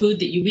how the food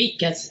that you eat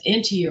gets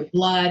into your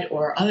blood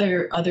or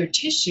other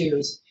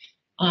tissues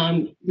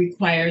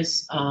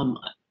requires a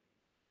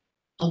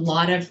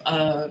lot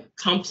of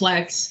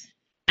complex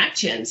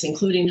actions,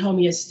 including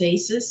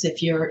homeostasis.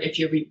 If you're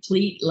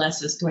replete,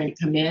 less is going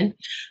to come in.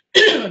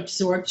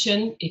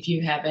 Absorption, if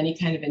you have any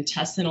kind of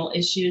intestinal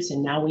issues,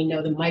 and now we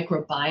know the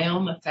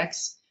microbiome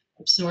affects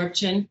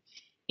absorption,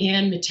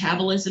 and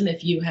metabolism,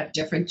 if you have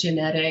different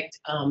genetic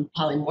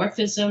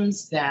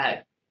polymorphisms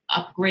that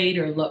upgrade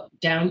or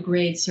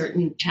downgrade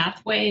certain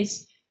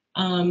pathways,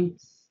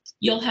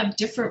 you'll have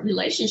different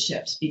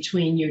relationships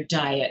between your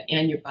diet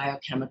and your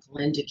biochemical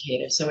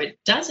indicator. So it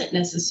doesn't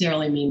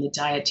necessarily mean the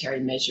dietary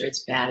measure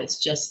is bad. It's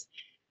just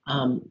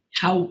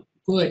how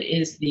good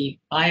is the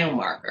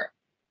biomarker.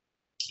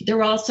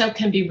 There also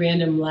can be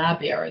random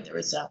lab error. There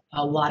was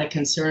a lot of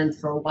concern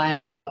for a while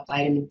about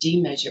vitamin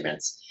D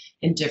measurements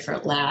in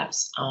different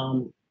labs,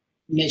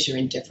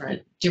 measuring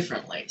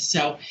differently.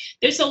 So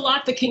there's a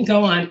lot that can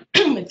go on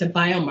with the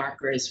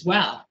biomarker as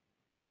well.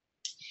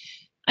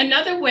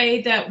 Another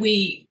way that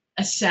we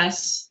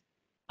assess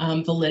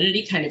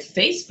validity, kind of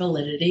face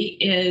validity,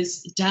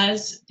 is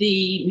does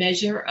the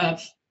measure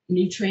of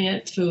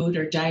nutrient, food,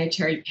 or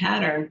dietary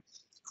pattern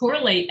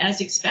correlate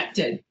as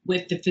expected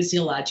with the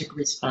physiologic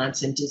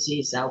response and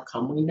disease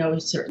outcome? We know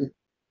certain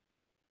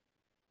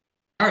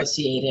are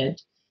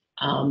associated.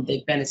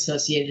 They've been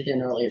associated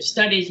in earlier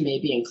studies,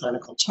 maybe in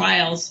clinical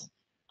trials,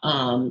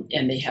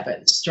 and they have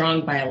a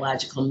strong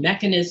biological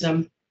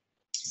mechanism,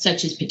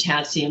 such as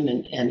potassium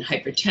and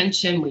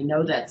hypertension. We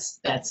know that's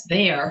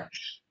there.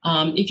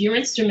 If your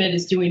instrument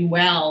is doing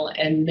well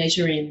and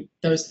measuring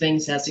those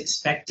things as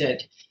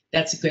expected,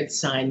 that's a good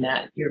sign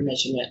that your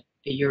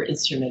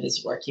instrument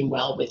is working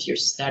well with your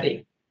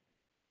study.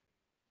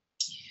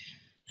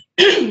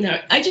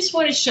 Now, I just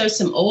want to show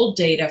some old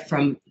data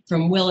from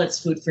Willett's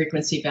food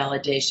frequency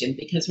validation,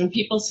 because when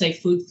people say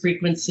food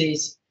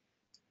frequencies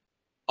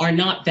are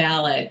not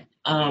valid,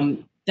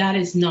 that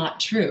is not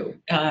true.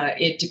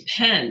 It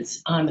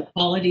depends on the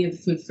quality of the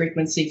food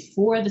frequency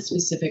for the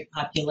specific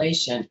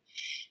population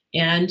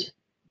and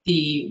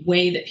the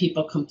way that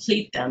people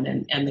complete them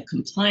and the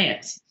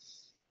compliance.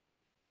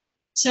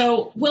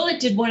 So Willett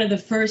did one of the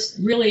first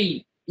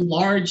really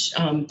large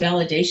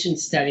validation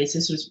studies.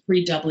 This was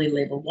pre-doubly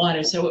labeled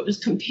water. So it was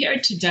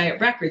compared to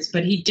diet records,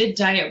 but he did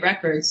diet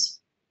records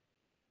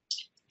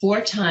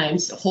 4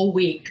 times, a whole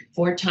week,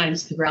 4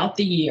 times throughout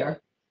the year.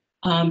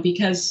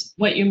 Because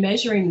what you're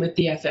measuring with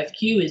the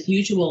FFQ is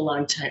usual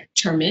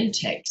long-term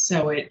intake.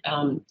 So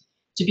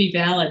to be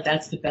valid,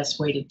 that's the best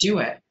way to do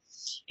it.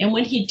 And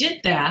when he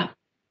did that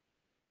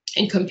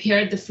and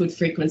compared the food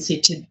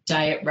frequency to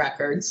diet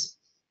records,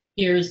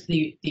 here's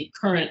the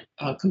current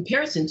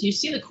comparisons. You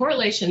see the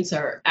correlations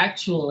are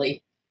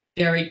actually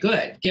very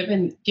good,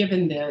 given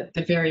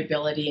the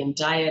variability in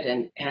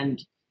diet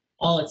and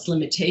all its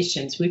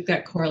limitations. We've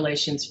got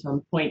correlations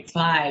from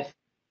 0.5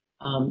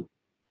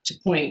 to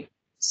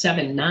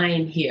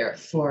 0.79 here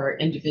for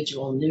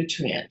individual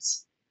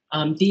nutrients.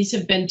 These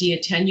have been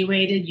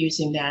de-attenuated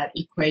using that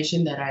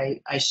equation that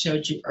I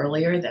showed you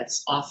earlier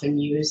that's often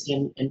used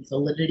in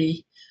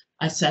validity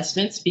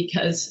assessments,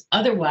 because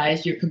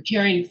otherwise you're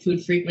comparing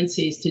food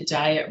frequencies to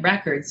diet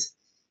records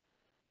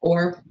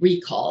or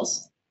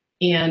recalls.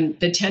 And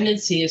the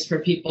tendency is for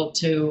people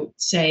to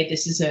say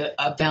this is a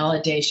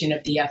validation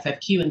of the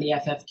FFQ and the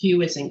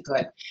FFQ isn't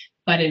good.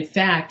 But in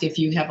fact, if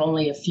you have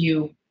only a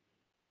few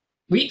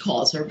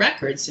recalls or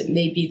records, it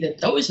may be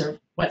that those are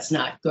what's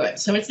not good.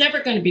 So it's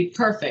never going to be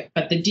perfect,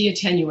 but the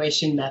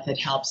de-attenuation method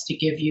helps to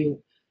give you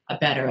a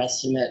better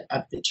estimate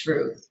of the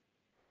truth.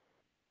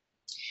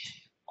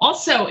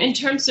 Also, in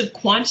terms of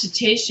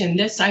quantitation,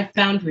 this I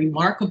found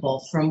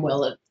remarkable from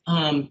Willett,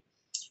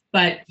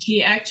 but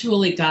he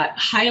actually got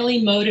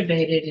highly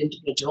motivated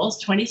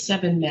individuals,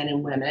 27 men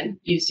and women,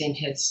 using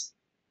his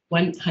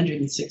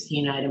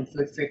 116-item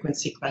food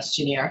frequency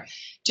questionnaire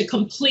to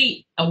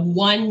complete a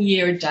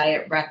 1-year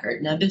diet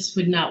record. Now, this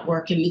would not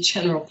work in the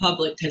general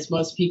public because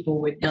most people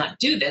would not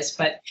do this,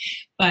 but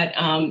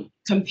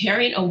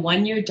comparing a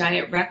 1-year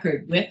diet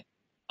record with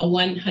a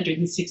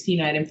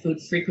 116-item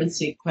food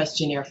frequency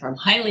questionnaire from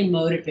highly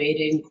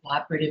motivated and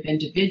cooperative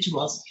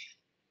individuals,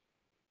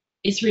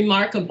 it's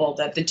remarkable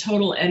that the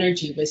total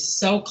energy was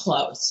so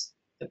close.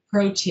 The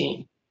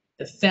protein,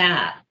 the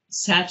fat,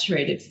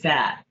 saturated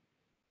fat,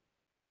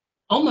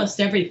 almost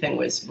everything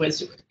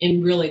was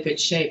in really good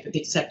shape, with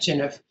the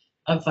exception of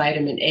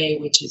vitamin A,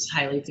 which is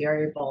highly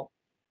variable.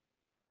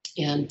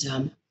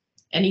 And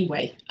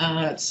anyway,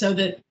 so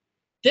that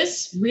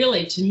this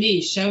really, to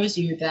me, shows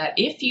you that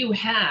if you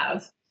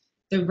have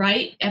the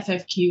right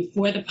FFQ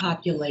for the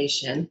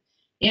population,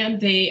 and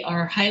they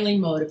are highly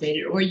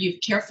motivated, or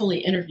you've carefully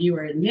interviewed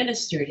or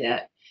administered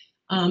it,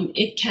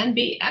 it can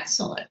be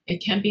excellent.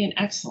 It can be an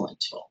excellent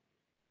tool.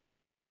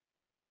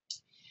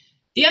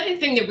 The other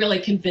thing that really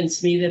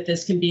convinced me that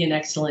this can be an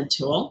excellent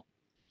tool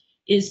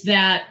is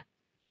that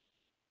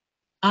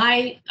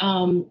I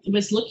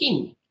was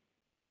looking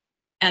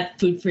at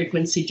food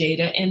frequency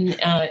data,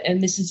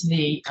 and this is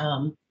the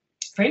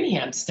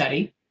Framingham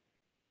study.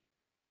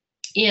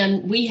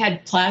 And we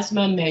had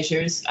plasma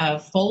measures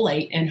of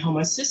folate and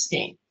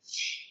homocysteine.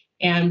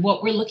 And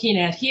what we're looking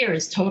at here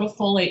is total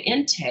folate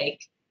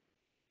intake.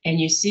 And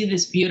you see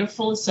this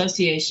beautiful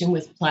association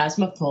with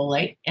plasma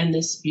folate and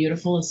this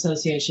beautiful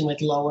association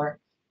with lower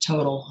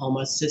total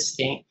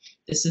homocysteine.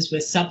 This is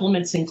with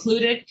supplements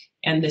included,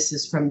 and this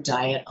is from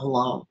diet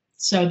alone.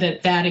 So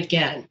that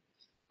again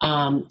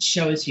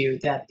shows you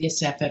that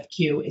this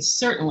FFQ is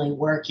certainly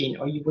working,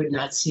 or you would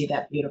not see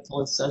that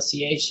beautiful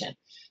association.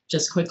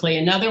 Just quickly,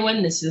 another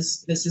one, this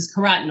is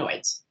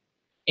carotenoids.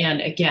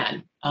 And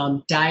again,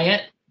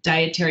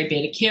 dietary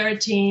beta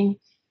carotene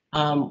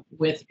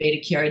with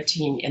beta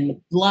carotene in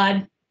the blood,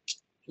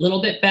 a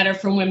little bit better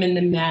for women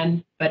than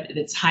men, but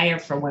it's higher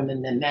for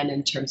women than men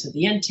in terms of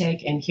the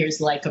intake. And here's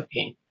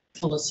lycopene,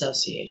 full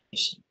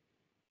association.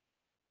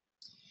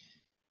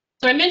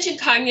 So I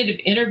mentioned cognitive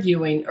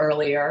interviewing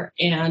earlier,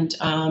 and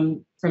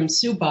from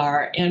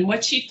Subar, and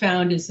what she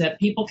found is that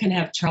people can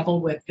have trouble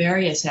with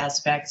various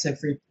aspects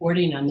of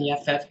reporting on the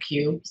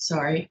FFQ,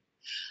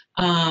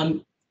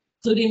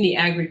 including the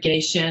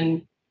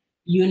aggregation,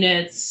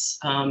 units,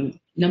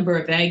 number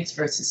of eggs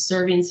versus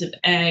servings of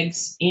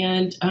eggs.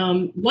 And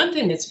one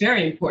thing that's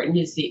very important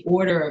is the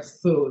order of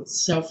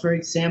foods. So for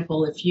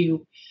example, if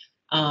you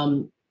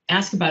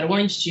ask about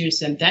orange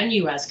juice and then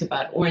you ask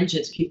about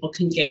oranges, people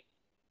can get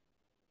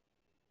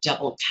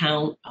double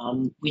count.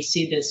 We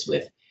see this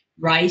with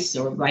rice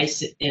or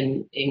rice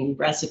in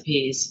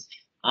recipes,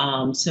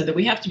 so that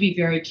we have to be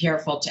very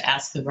careful to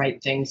ask the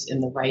right things in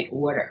the right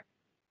order.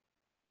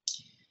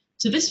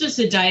 So this was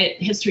the diet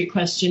history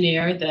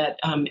questionnaire that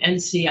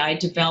NCI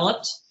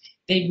developed.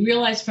 They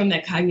realized from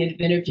that cognitive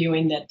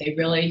interviewing that they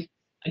really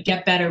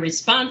get better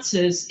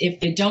responses if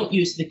they don't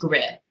use the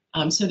grid.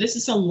 So this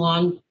is a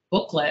long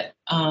booklet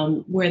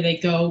where they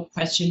go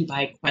question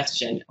by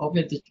question.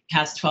 Over the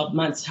past 12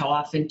 months, how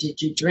often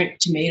did you drink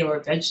tomato or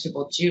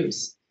vegetable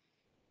juice?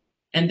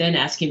 And then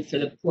asking for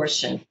the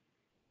portion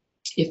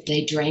if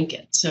they drank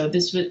it. So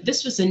this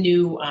was a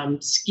new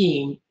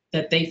scheme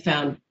that they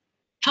found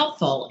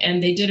helpful,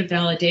 and they did a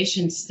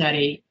validation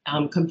study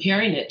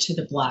comparing it to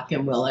the block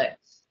and Willett.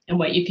 And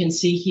what you can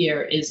see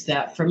here is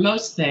that for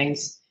most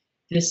things,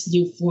 this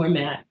new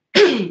format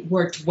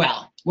worked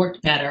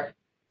better.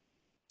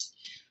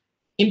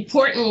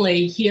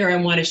 Importantly, here I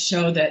want to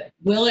show that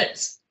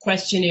Willett's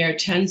questionnaire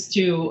tends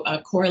to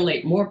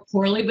correlate more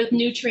poorly with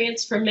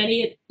nutrients for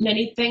many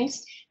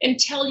things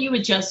until you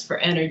adjust for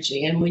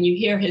energy. And when you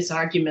hear his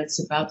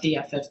arguments about the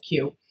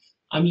FFQ,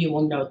 you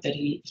will note that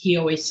he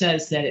always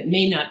says that it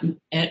may not,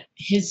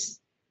 his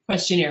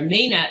questionnaire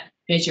may not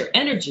measure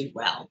energy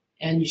well,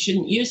 and you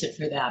shouldn't use it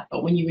for that.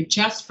 But when you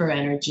adjust for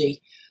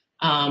energy,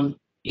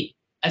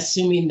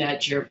 assuming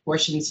that your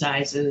portion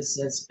sizes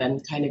has been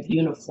kind of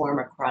uniform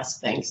across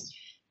things,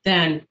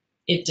 then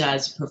it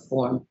does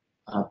perform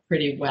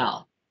pretty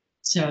well.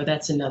 So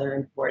that's another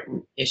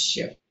important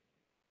issue.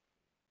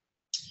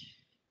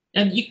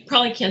 Now, you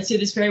probably can't see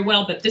this very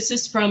well, but this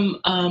is from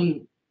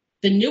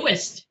the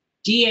newest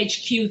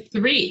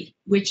DHQ3,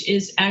 which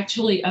is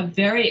actually a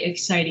very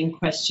exciting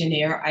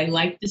questionnaire. I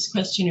like this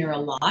questionnaire a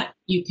lot.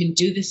 You can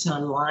do this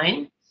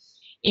online.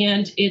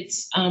 And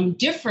it's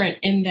different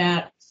in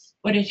that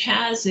what it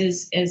has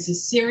is a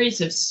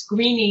series of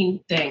screening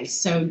things.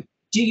 So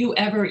do you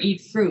ever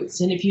eat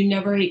fruits? And if you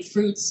never eat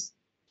fruits,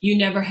 you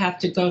never have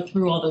to go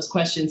through all those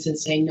questions and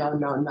say, no,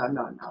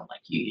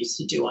 like you used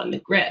to do on the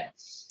grid.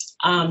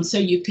 So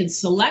you can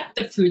select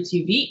the fruits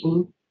you've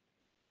eaten,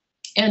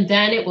 and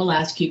then it will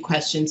ask you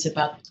questions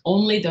about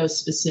only those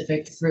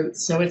specific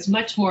fruits. So it's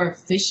much more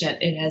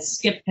efficient. It has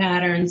skip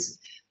patterns,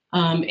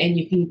 and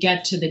you can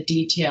get to the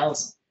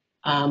details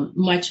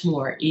much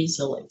more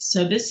easily.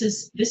 So this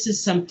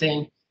is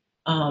something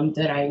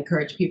that I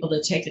encourage people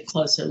to take a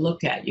closer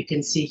look at. You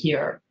can see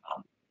here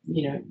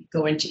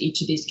go into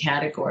each of these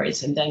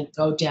categories and then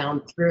go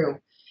down through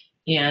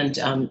and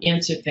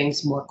answer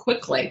things more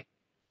quickly.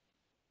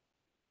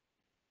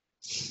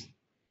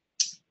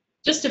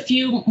 Just a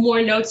few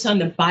more notes on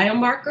the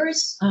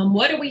biomarkers.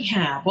 What do we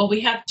have? Well,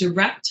 we have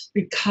direct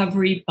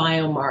recovery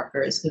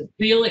biomarkers. There's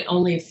really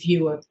only a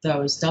few of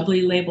those.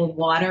 Doubly labeled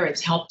water,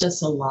 it's helped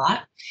us a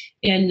lot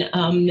in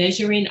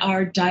measuring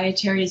our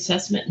dietary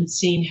assessment and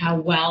seeing how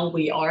well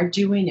we are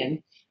doing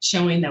and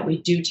showing that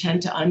we do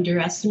tend to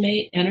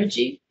underestimate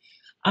energy.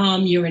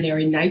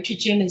 Urinary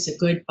nitrogen is a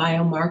good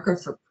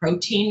biomarker for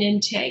protein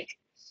intake.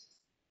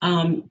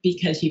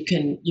 Because you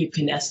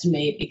can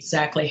estimate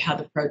exactly how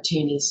the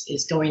protein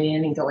is going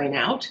in and going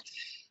out.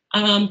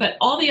 But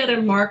all the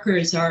other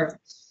markers are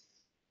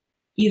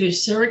either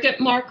surrogate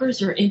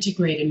markers or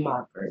integrated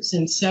markers.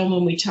 And so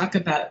when we talk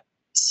about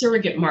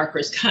surrogate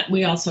markers,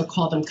 we also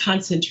call them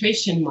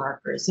concentration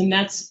markers. And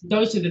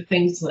those are the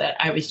things that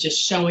I was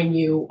just showing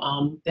you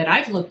that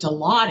I've looked a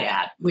lot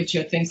at, which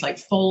are things like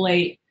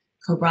folate,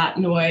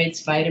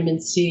 carotenoids, vitamin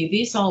C.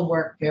 These all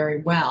work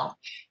very well.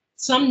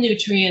 Some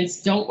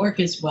nutrients don't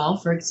work as well.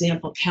 For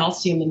example,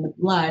 calcium in the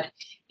blood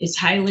is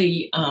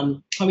highly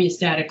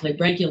homeostatically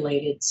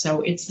regulated,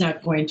 so it's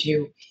not going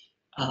to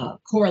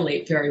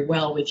correlate very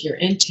well with your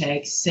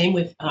intake. Same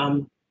with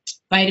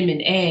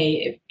vitamin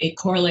A. It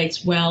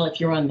correlates well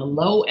if you're on the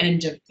low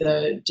end of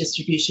the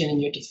distribution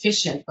and you're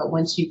deficient, but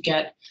once you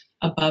get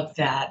above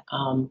that,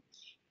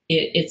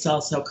 it's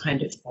also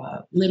kind of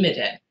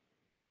limited.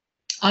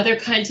 Other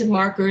kinds of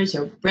markers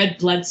are red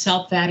blood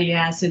cell fatty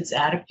acids,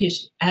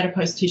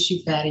 adipose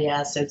tissue fatty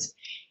acids.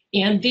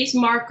 And these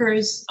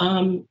markers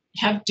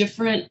have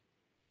different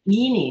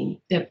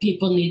meaning that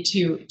people need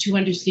to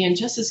understand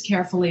just as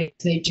carefully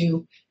as they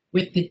do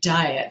with the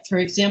diet. For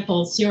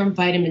example, serum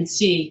vitamin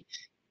C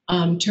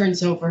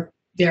turns over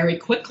very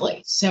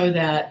quickly, so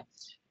that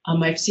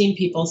I've seen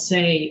people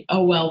say,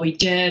 oh, well, we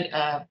did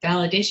a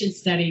validation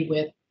study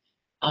with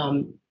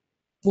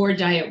 4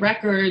 diet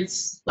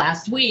records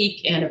last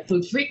week and a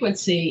food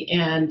frequency,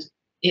 and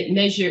it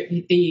measured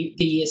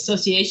the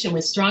association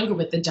was stronger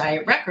with the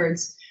diet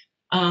records.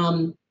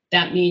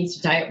 That means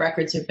diet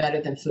records are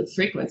better than food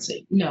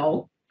frequency.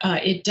 No,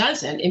 it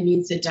doesn't. It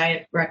means the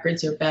diet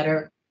records are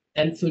better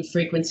than food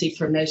frequency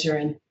for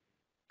measuring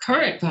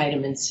current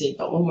vitamin C.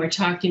 But when we're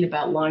talking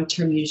about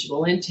long-term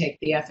usual intake,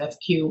 the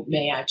FFQ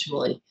may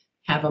actually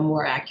have a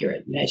more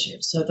accurate measure.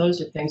 So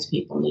those are things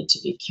people need to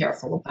be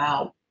careful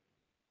about.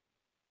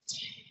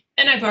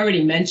 And I've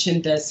already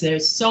mentioned this.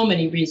 There's so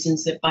many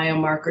reasons that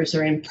biomarkers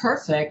are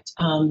imperfect.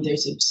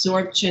 There's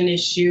absorption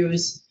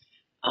issues,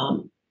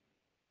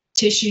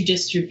 tissue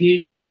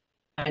distribution.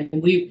 And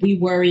we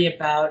worry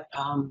about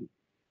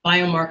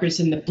biomarkers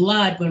in the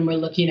blood when we're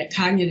looking at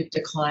cognitive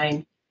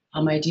decline.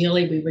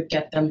 Ideally, we would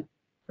get them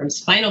from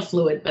spinal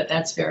fluid, but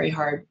that's very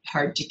hard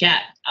to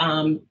get.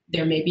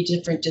 There may be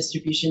different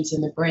distributions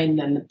in the brain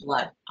than the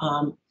blood.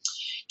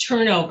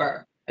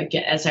 Turnover.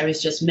 Again, as I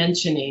was just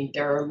mentioning,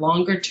 there are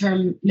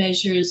longer-term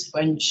measures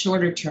and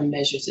shorter-term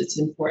measures. It's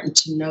important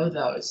to know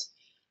those.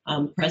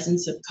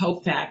 Presence of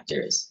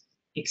cofactors,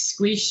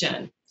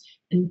 excretion,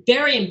 and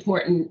very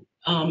important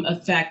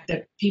effect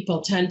that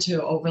people tend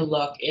to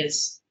overlook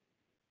is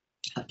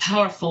a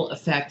powerful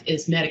effect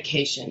is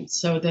medication.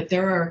 So that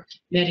there are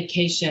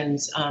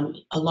medications,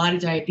 a lot of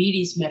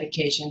diabetes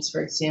medications,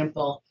 for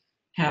example,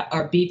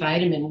 are B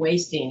vitamin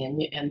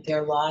wasting, and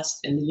they're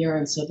lost in the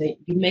urine. So you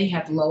may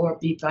have lower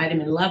B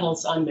vitamin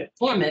levels on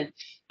metformin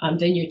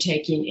than you're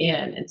taking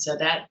in. And so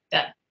that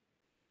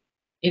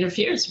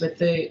interferes with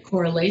the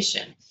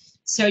correlation.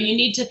 So you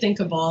need to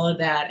think of all of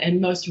that. And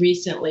most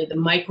recently, the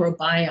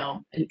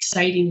microbiome, an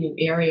exciting new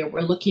area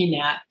we're looking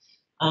at,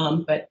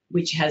 but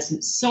which has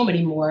so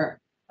many more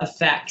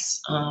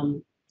effects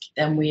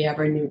than we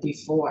ever knew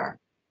before.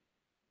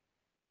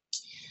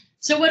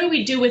 So what do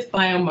we do with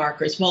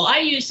biomarkers? Well, I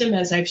use them,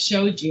 as I've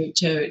showed you,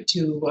 to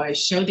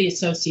show the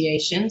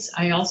associations.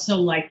 I also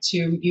like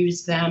to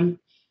use them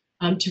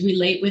to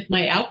relate with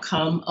my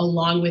outcome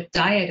along with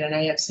diet. And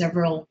I have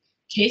several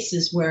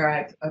cases where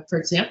I've, for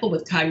example,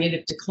 with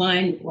cognitive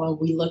decline, well,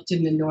 we looked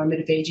in the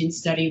normative aging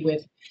study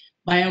with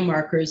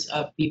biomarkers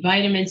of B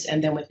vitamins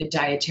and then with the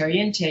dietary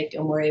intake,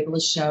 and we're able to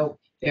show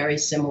very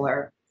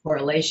similar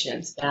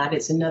correlations. That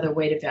is another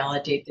way to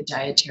validate the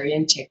dietary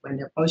intake. When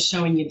they're both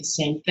showing you the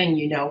same thing,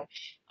 you know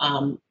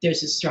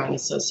there's a strong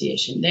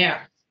association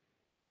there.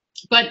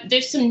 But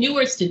there's some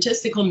newer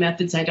statistical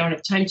methods I don't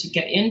have time to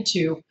get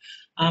into,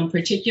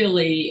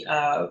 particularly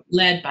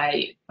led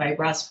by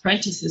Ross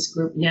Prentice's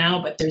group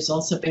now, but there's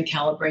also been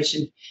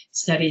calibration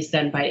studies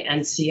done by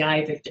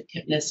NCI, Victor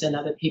Kipnis, and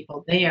other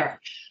people there.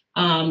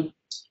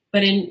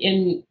 But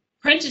in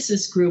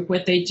Prentice's group,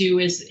 what they do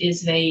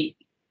is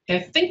they're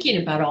thinking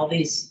about all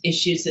these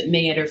issues that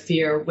may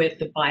interfere with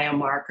the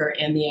biomarker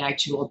and the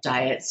actual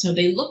diet. So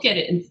they look at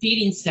it in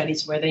feeding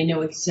studies where they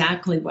know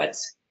exactly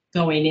what's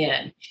going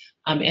in,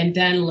 and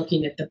then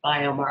looking at the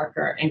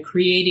biomarker and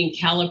creating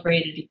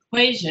calibrated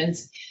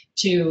equations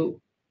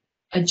to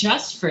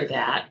adjust for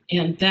that.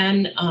 And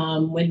then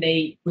when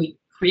we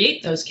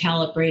create those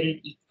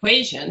calibrated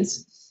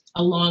equations,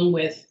 along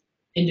with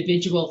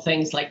individual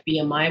things like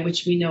BMI,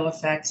 which we know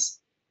affects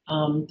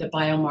the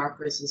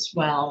biomarkers as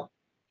well,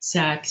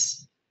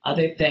 sex,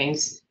 other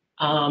things.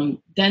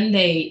 Then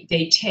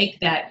they take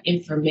that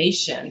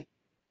information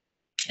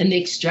and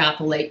they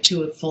extrapolate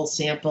to a full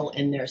sample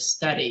in their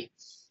study.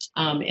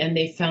 And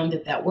they found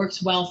that that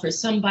works well for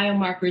some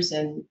biomarkers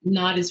and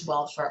not as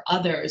well for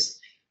others.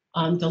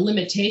 The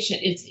limitation,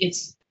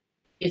 it's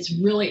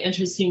really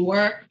interesting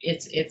work.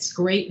 It's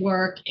great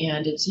work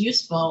and it's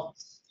useful.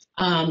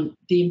 The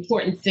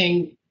important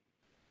thing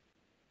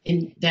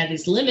that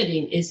is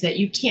limiting is that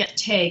you can't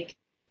take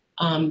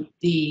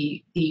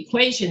the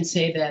equation,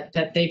 say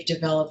that they've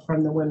developed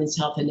from the Women's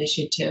Health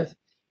Initiative,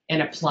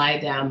 and apply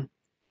them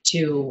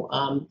to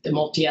the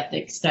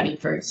multi-ethnic study,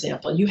 for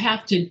example. You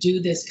have to do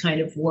this kind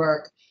of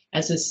work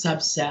as a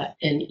subset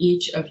in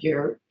each of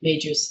your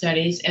major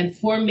studies. And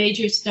for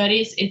major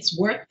studies, it's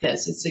worth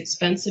this. It's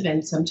expensive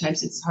and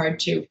sometimes it's hard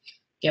to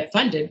get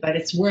funded, but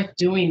it's worth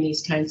doing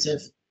these kinds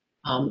of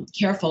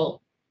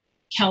careful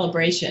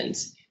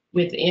calibrations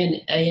within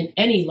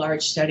any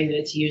large study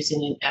that's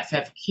using an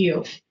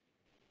FFQ.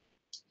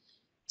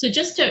 So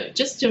just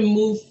to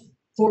move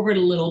forward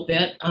a little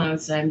bit,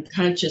 as I'm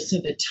conscious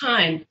of the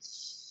time,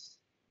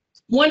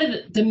 one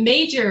of the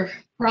major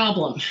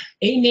problem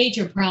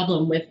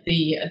with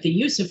the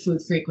use of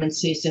food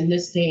frequencies in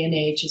this day and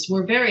age is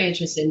we're very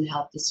interested in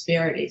health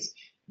disparities.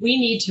 We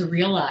need to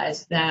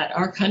realize that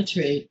our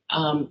country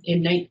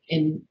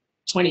in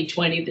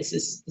 2020, this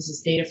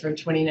is data from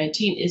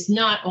 2019, is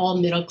not all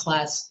middle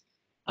class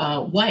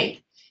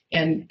white.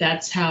 And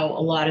that's how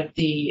a lot of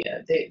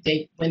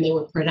when they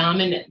were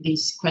predominant,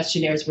 these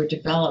questionnaires were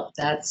developed.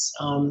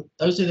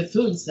 Those are the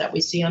foods that we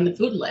see on the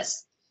food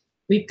list.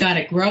 We've got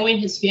a growing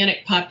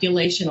Hispanic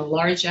population, a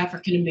large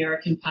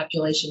African-American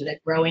population, and a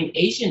growing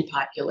Asian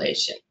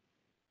population.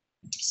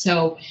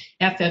 So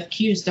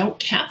FFQs don't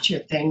capture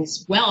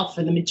things well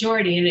for the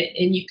majority.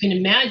 And you can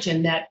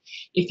imagine that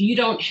if you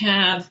don't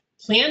have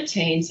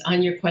plantains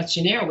on your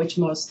questionnaire, which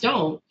most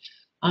don't,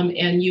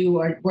 and you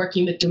are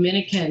working with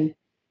Dominican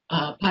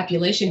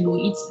population who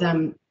eats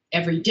them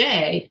every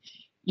day,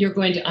 you're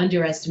going to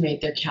underestimate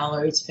their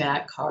calories,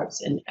 fat,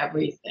 carbs, and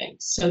everything.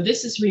 So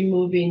this is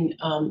removing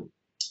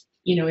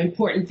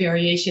important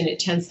variation. It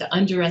tends to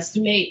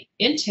underestimate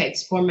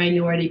intakes for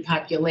minority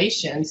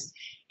populations,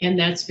 and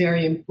that's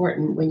very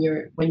important when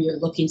you're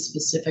looking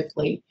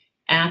specifically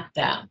at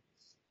that.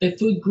 The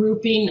food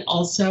grouping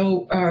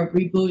also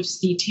removes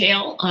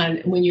detail on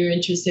when you're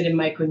interested in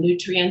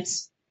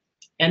micronutrients,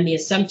 and the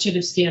assumption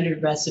of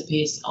standard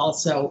recipes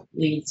also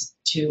leads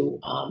to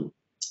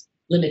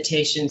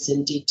limitations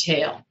in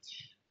detail.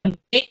 The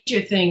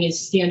major thing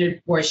is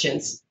standard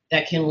portions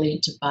that can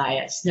lead to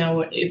bias. Now,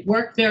 it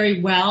worked very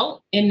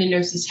well in the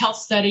Nurses' Health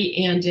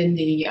Study and in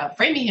the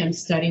Framingham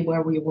study,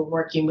 where we were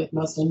working with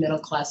mostly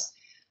middle-class,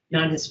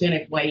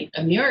 non-Hispanic white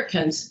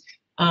Americans.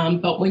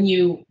 But when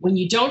you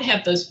don't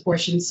have those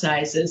portion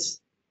sizes,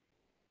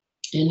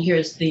 and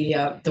here's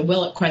the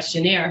Willett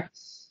questionnaire,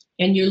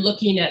 and you're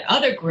looking at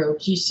other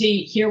groups, you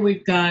see here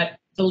we've got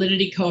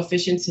validity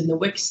coefficients in the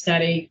WIC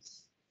study,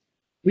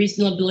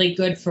 reasonably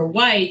good for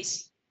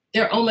whites.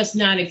 They're almost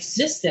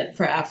non-existent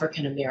for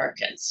African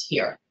Americans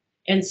here.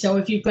 And so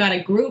if you've got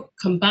a group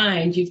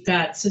combined, you've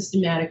got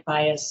systematic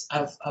bias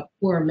of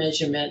poor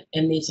measurement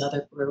in these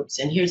other groups.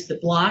 And here's the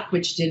block,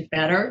 which did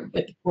better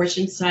with the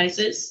portion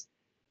sizes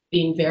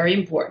being very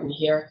important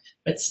here,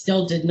 but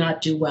still did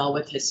not do well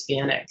with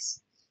Hispanics.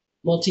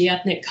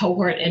 Multi-ethnic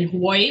cohort in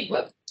Hawaii,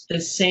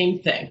 the same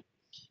thing.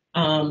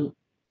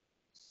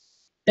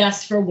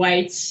 Best for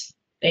whites,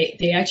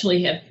 they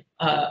actually have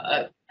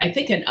I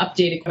think an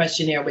updated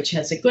questionnaire which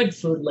has a good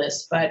food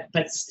list,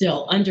 but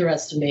still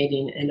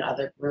underestimating in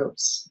other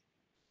groups.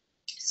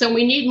 So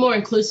we need more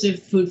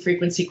inclusive food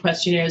frequency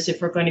questionnaires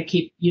if we're going to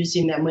keep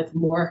using them with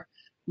more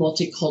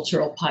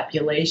multicultural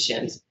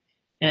populations.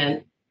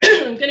 And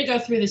I'm going to go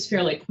through this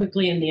fairly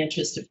quickly in the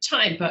interest of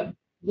time, but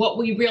what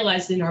we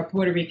realized in our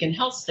Puerto Rican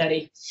health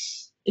study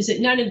is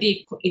that none of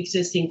the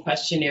existing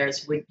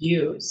questionnaires would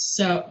do.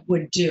 So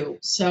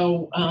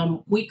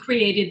we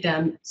created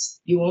them.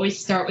 You always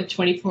start with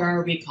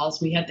 24-hour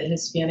recalls. We had the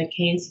Hispanic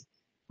Haynes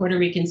Puerto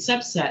Rican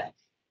subset,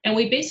 and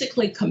we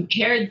basically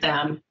compared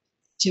them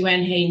to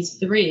NHANES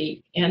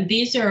 3. And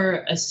these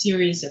are a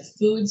series of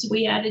foods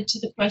we added to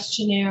the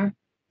questionnaire.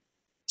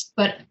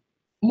 But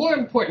more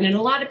important, and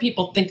a lot of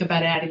people think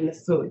about adding the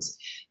foods,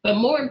 but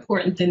more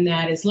important than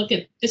that is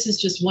this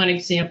is just one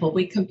example.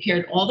 We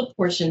compared all the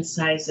portion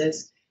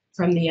sizes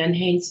from the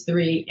NHANES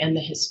 3 and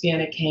the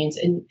Hispanic Haynes.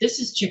 And this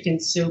is chicken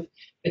soup,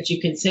 but you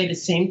can say the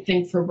same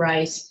thing for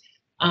rice.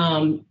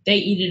 They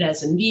eat it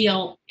as a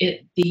meal.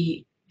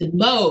 The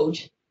load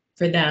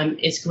for them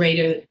is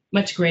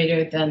much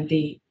greater than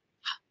the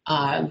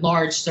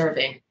large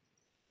serving.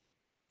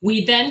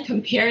 We then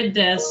compared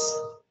this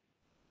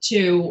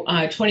to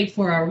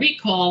 24-hour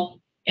recall.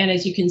 And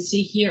as you can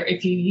see here,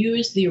 if you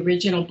use the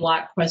original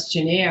block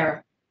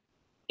questionnaire,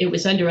 it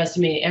was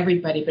underestimating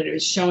everybody, but it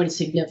was showing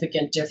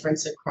significant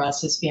difference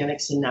across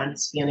Hispanics and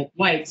non-Hispanic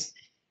whites.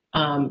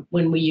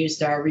 when we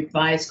used our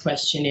revised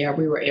questionnaire,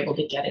 we were able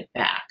to get it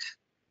back.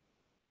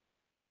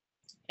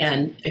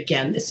 And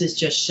again, this is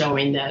just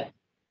showing that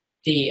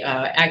the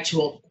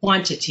actual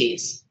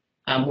quantities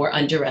were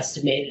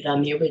underestimated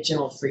on the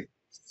original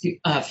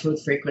food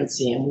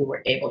frequency, and we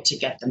were able to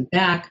get them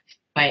back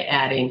by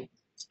adding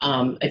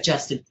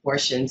adjusted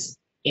portions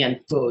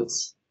and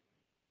foods.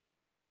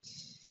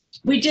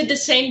 We did the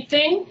same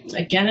thing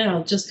again, and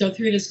I'll just go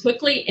through this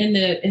quickly.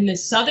 In the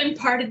southern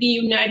part of the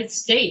United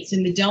States,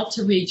 in the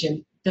Delta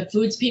region, the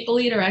foods people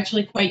eat are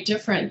actually quite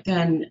different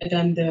than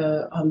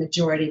the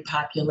majority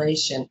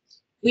population.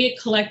 We had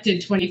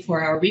collected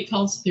 24-hour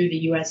recalls through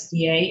the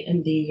USDA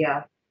in the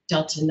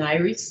Delta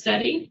NIRI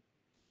study,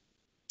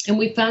 and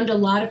we found a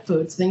lot of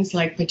foods, things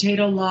like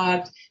potato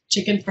logs,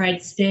 chicken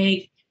fried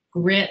steak,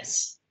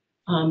 grits,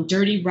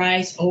 dirty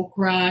rice,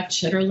 okra,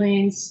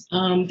 chitterlings,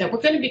 that were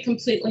going to be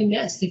completely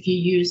missed if you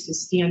use the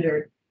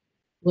standard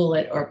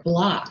willet or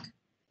block.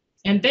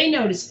 And they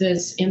noticed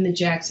this in the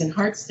Jackson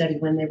Heart study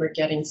when they were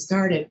getting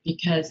started,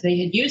 because they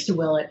had used a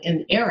willet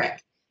in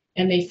Eric,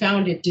 and they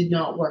found it did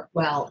not work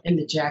well in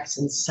the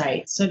Jackson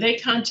site. So they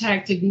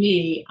contacted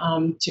me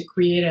to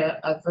create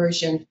a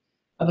version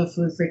of a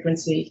food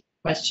frequency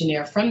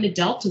questionnaire from the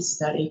Delta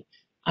study,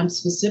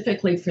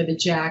 specifically for the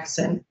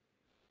Jackson.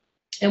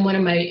 And one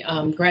of my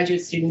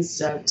graduate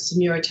students,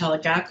 Samira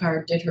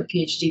Talagakar, did her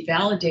PhD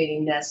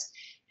validating this.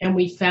 And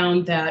we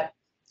found that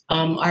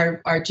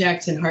our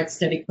Jackson Heart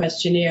Study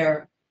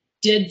questionnaire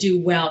did do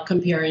well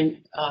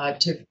comparing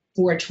to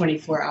 4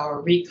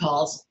 24-hour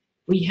recalls.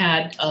 We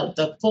had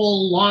the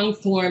full long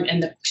form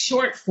and the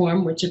short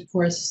form, which of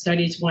course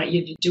studies want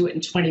you to do it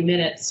in 20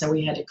 minutes. So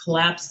we had to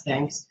collapse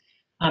things.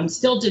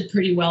 Still did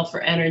pretty well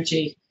for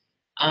energy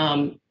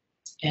and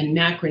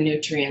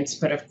macronutrients,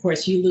 but of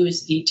course you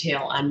lose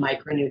detail on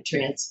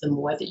micronutrients the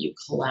more that you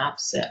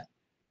collapse it.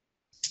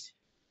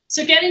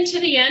 So getting to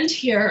the end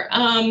here,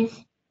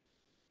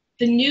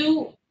 the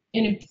new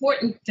and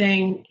important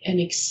thing and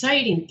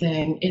exciting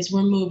thing is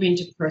we're moving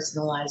to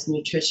personalized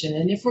nutrition.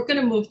 And if we're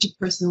going to move to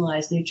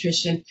personalized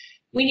nutrition,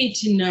 we need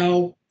to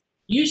know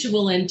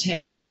usual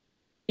intake.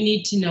 We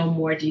need to know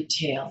more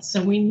detail.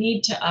 So we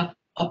need to up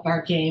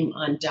our game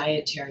on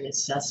dietary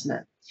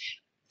assessment.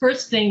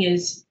 First thing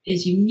is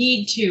you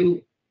need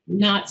to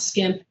not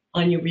skimp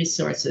on your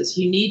resources.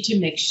 You need to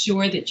make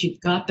sure that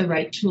you've got the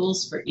right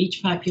tools for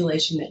each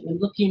population that you're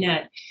looking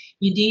at.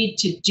 You need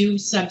to do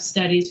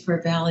sub-studies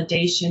for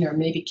validation or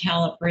maybe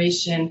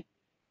calibration.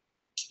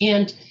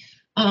 And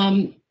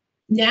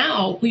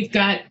now we've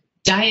got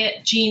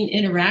diet-gene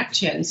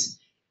interactions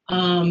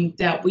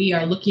that we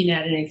are looking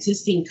at in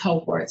existing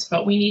cohorts,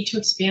 but we need to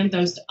expand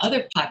those to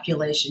other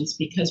populations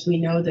because we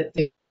know that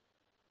the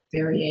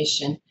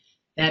variation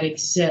that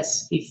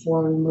exists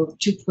before we move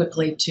too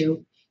quickly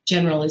to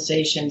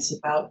generalizations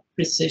about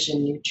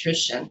precision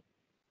nutrition.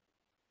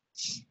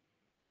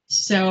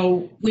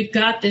 So we've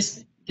got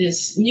this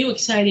new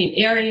exciting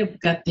area. We've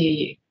got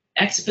the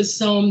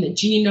exposome, the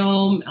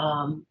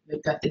genome,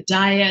 we've got the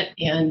diet,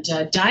 and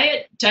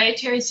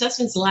dietary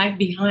assessments lag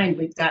behind.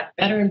 We've got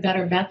better and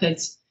better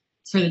methods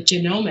for the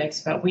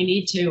genomics, but we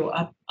need to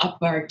up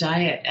our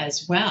diet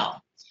as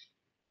well.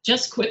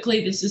 Just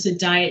quickly, this is a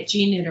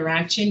diet-gene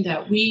interaction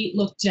that we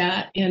looked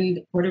at in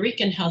the Puerto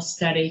Rican health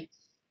study.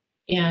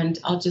 And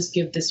I'll just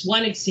give this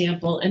one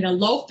example. In a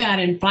low-fat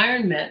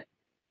environment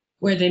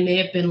where they may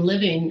have been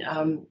living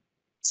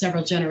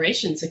several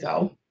generations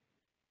ago,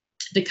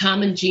 the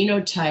common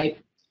genotype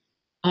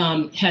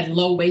had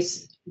low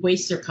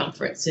waist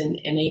circumference in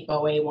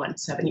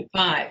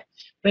ApoA175.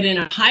 But in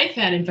a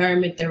high-fat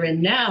environment they're in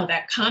now,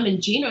 that common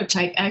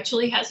genotype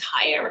actually has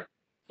higher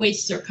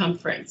waist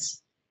circumference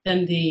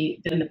than the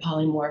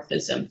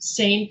polymorphism.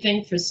 Same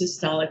thing for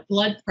systolic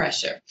blood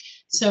pressure.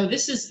 So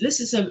this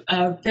is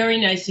a very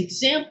nice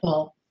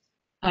example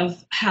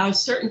of how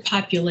certain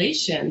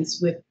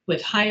populations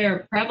with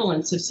higher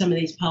prevalence of some of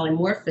these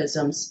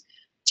polymorphisms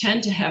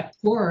tend to have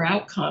poorer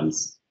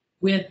outcomes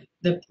with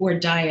the poor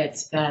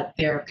diets that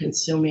they're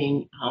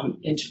consuming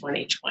in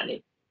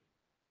 2020.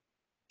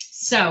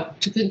 So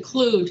to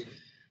conclude,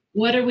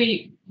 what are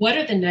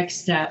the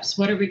next steps?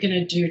 What are we going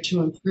to do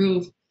to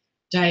improve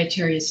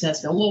dietary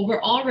assessment? Well,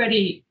 we're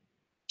already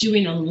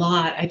doing a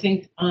lot. I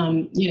think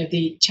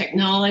the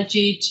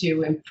technology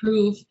to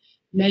improve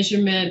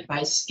measurement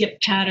by skip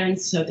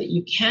patterns so that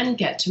you can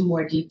get to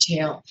more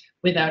detail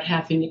without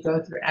having to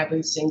go through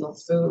every single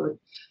food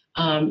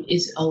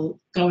is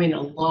going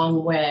a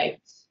long way.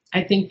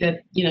 I think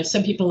that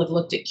some people have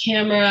looked at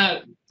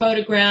camera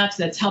photographs.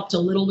 That's helped a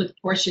little with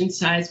portion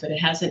size, but it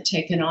hasn't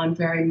taken on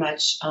very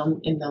much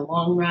in the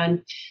long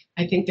run.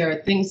 I think there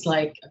are things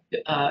like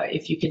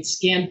if you could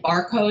scan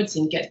barcodes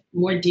and get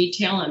more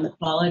detail on the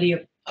quality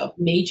of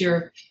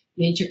major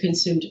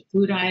consumed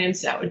food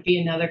items, that would be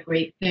another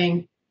great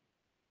thing.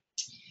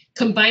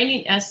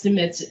 Combining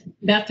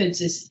methods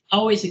is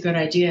always a good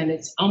idea, and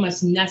it's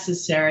almost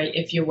necessary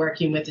if you're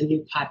working with a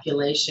new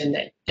population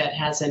that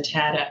hasn't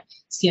had a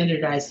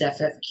standardized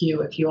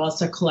FFQ. If you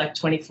also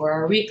collect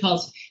 24-hour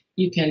recalls,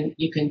 you can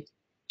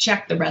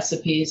check the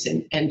recipes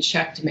and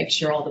check to make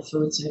sure all the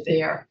foods are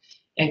there,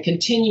 and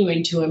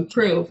continuing to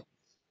improve.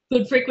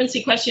 Food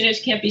frequency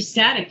questionnaires can't be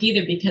static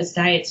either because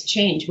diets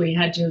change. We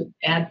had to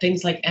add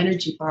things like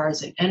energy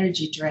bars and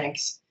energy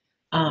drinks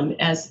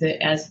as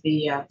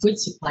the food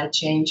supply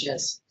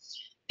changes.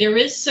 There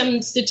is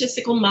some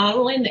statistical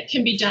modeling that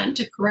can be done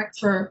to correct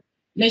for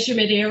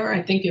measurement error.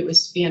 I think it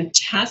was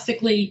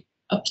fantastically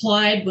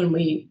applied when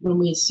we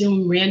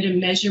assume random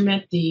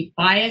measurement. The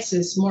bias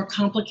is more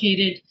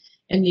complicated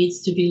and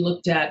needs to be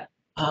looked at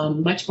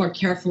much more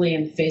carefully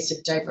in the face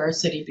of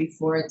diversity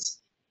before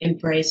it's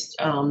embraced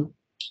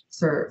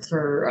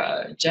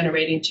for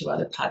generating to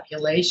other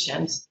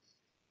populations.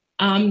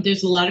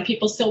 There's a lot of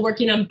people still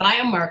working on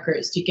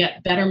biomarkers to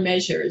get better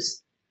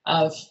measures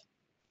of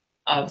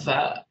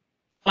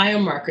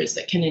biomarkers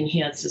that can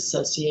enhance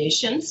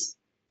associations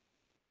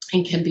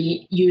and can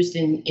be used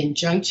in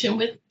conjunction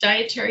with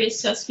dietary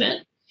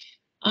assessment.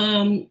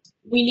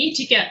 We need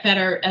to get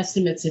better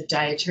estimates of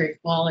dietary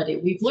quality.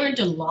 We've learned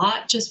a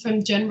lot just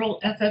from general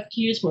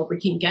FFQs where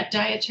we can get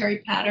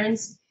dietary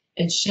patterns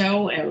and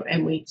show,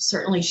 and we've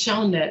certainly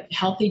shown that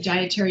healthy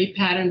dietary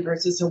pattern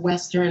versus a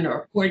Western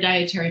or poor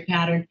dietary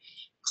pattern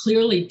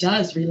clearly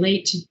does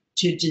relate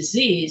to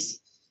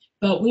disease,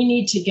 but we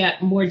need to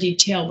get more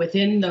detail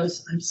within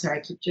those, I'm sorry,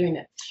 I keep doing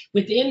that,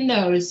 within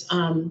those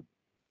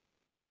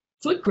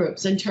food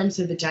groups in terms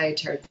of the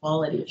dietary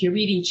quality. If you're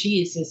eating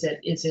cheese, is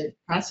it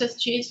processed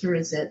cheese or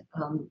is it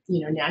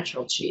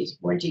natural cheese?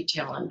 More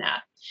detail on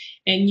that.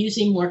 And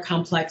using more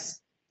complex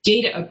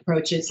data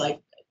approaches,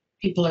 like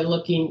people are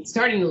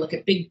starting to look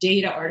at big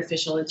data,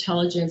 artificial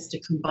intelligence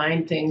to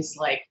combine things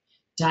like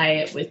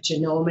diet with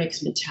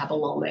genomics,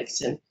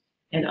 metabolomics,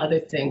 and other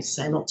things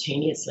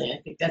simultaneously.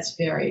 I think that's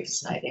very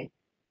exciting.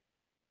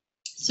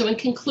 So in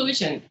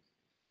conclusion,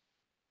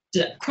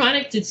 the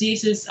chronic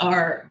diseases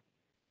are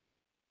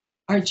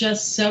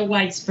just so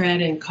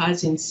widespread and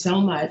causing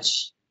so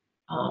much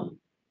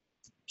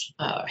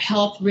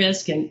health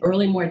risk and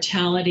early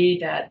mortality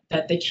that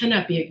they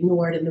cannot be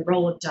ignored, and the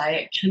role of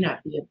diet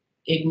cannot be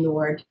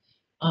ignored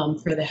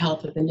for the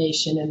health of the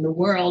nation and the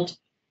world.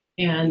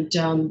 And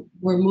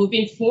we're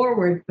moving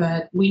forward,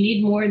 but we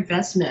need more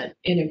investment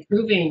in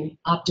improving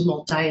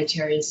optimal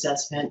dietary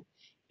assessment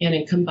and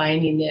in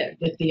combining it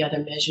with the other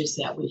measures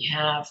that we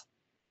have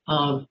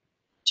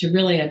to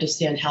really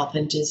understand health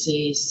and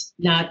disease,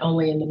 not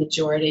only in the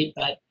majority,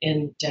 but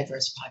in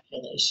diverse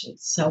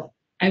populations. So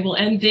I will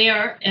end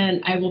there,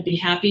 and I will be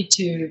happy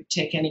to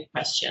take any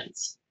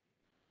questions.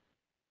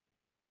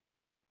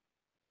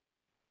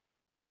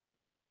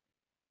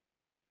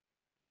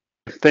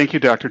 Thank you,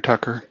 Dr.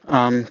 Tucker.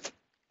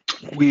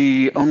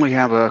 We only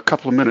have a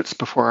couple of minutes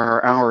before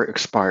our hour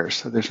expires,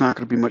 so there's not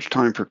going to be much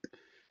time for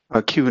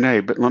Q&A,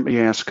 but let me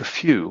ask a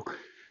few.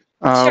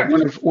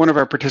 Sure. One of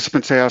our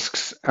participants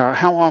asks,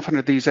 how often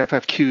are these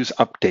FFQs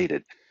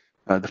updated?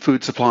 The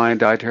food supply and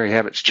dietary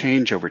habits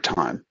change over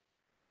time.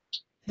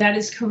 That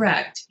is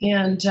correct.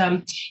 And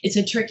it's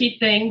a tricky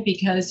thing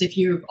because if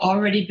you've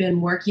already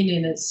been working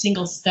in a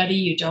single study,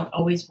 you don't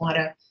always want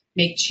to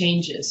make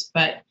changes,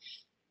 but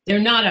they're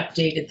not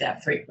updated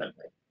that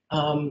frequently.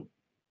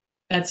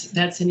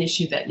 That's an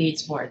issue that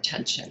needs more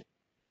attention.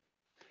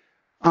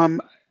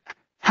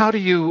 How do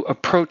you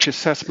approach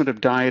assessment of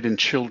diet in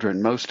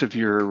children? Most of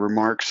your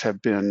remarks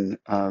have been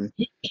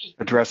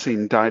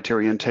addressing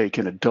dietary intake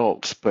in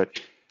adults, but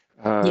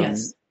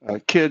yes.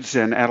 Kids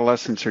and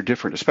adolescents are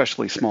different,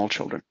 especially small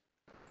children.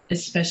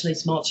 Especially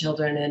small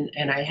children,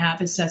 and I have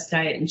assessed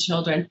diet in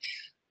children.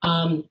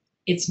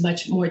 It's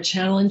much more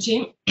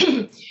challenging.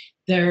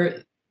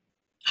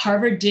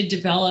 Harvard did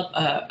develop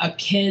a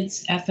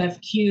kids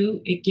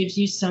FFQ. It gives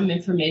you some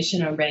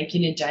information on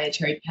ranking and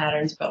dietary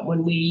patterns, but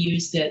when we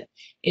used it,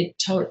 it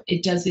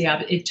does the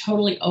opposite. It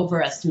totally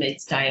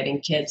overestimates diet in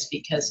kids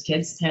because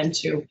kids tend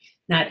to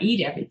not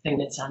eat everything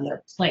that's on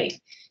their plate.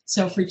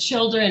 So for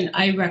children,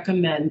 I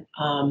recommend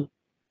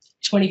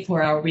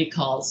 24-hour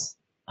recalls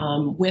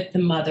with the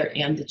mother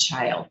and the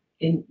child.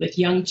 With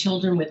young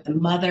children, with the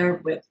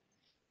mother, with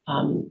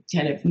kind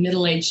of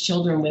middle-aged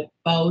children, with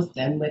both,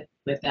 and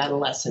with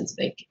adolescents,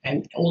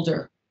 and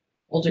older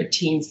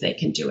teens, they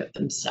can do it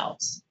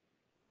themselves.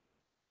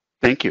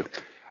 Thank you.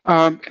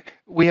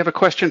 We have a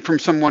question from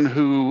someone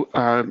who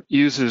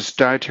uses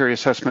dietary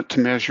assessment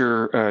to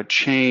measure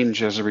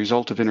change as a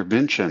result of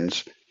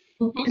interventions.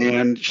 Mm-hmm.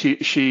 And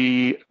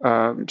she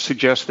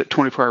suggests that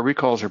 24-hour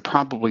recalls are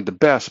probably the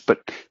best,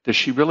 but does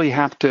she really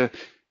have to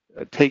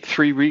take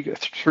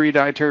three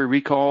dietary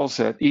recalls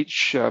at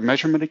each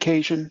measurement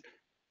occasion?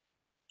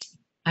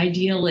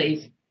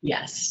 Ideally,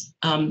 yes.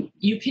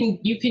 You can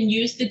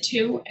use the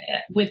two.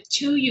 With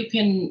two, you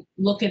can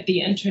look at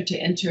the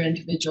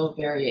inter-to-inter-individual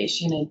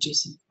variation and do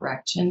some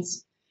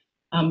corrections,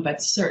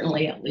 but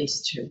certainly at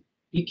least two.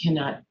 You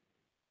cannot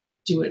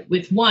do it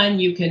with one.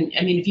 You can,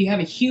 I mean, if you have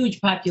a huge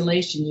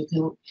population, you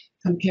can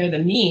compare the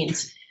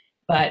means,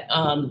 but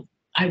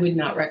I would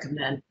not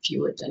recommend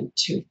fewer than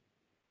two.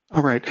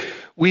 All right.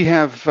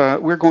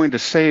 We're going to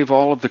save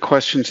all of the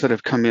questions that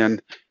have come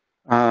in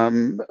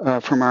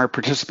from our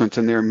participants,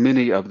 and there are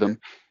many of them.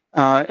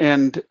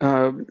 And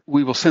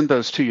we will send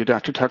those to you,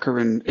 Dr. Tucker,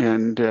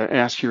 and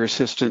ask your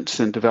assistance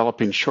in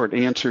developing short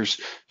answers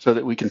so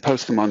that we can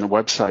post them on the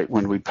website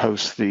when we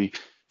post the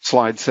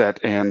slide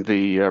set and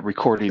the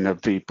recording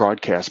of the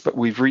broadcast. But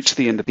we've reached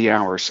the end of the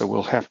hour, so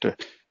we'll have to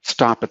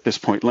stop at this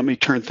point. Let me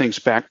turn things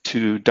back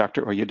to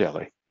Dr.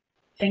 Oyedele.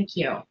 Thank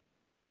you.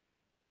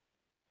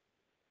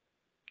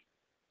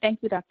 Thank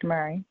you, Dr.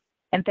 Murray,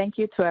 and thank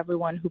you to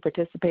everyone who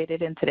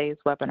participated in today's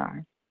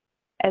webinar.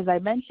 As I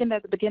mentioned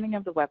at the beginning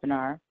of the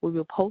webinar, we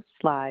will post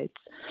slides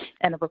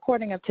and a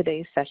recording of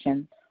today's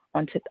session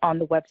on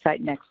the website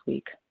next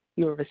week.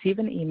 You will receive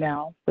an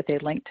email with a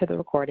link to the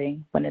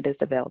recording when it is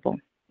available.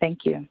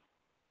 Thank you.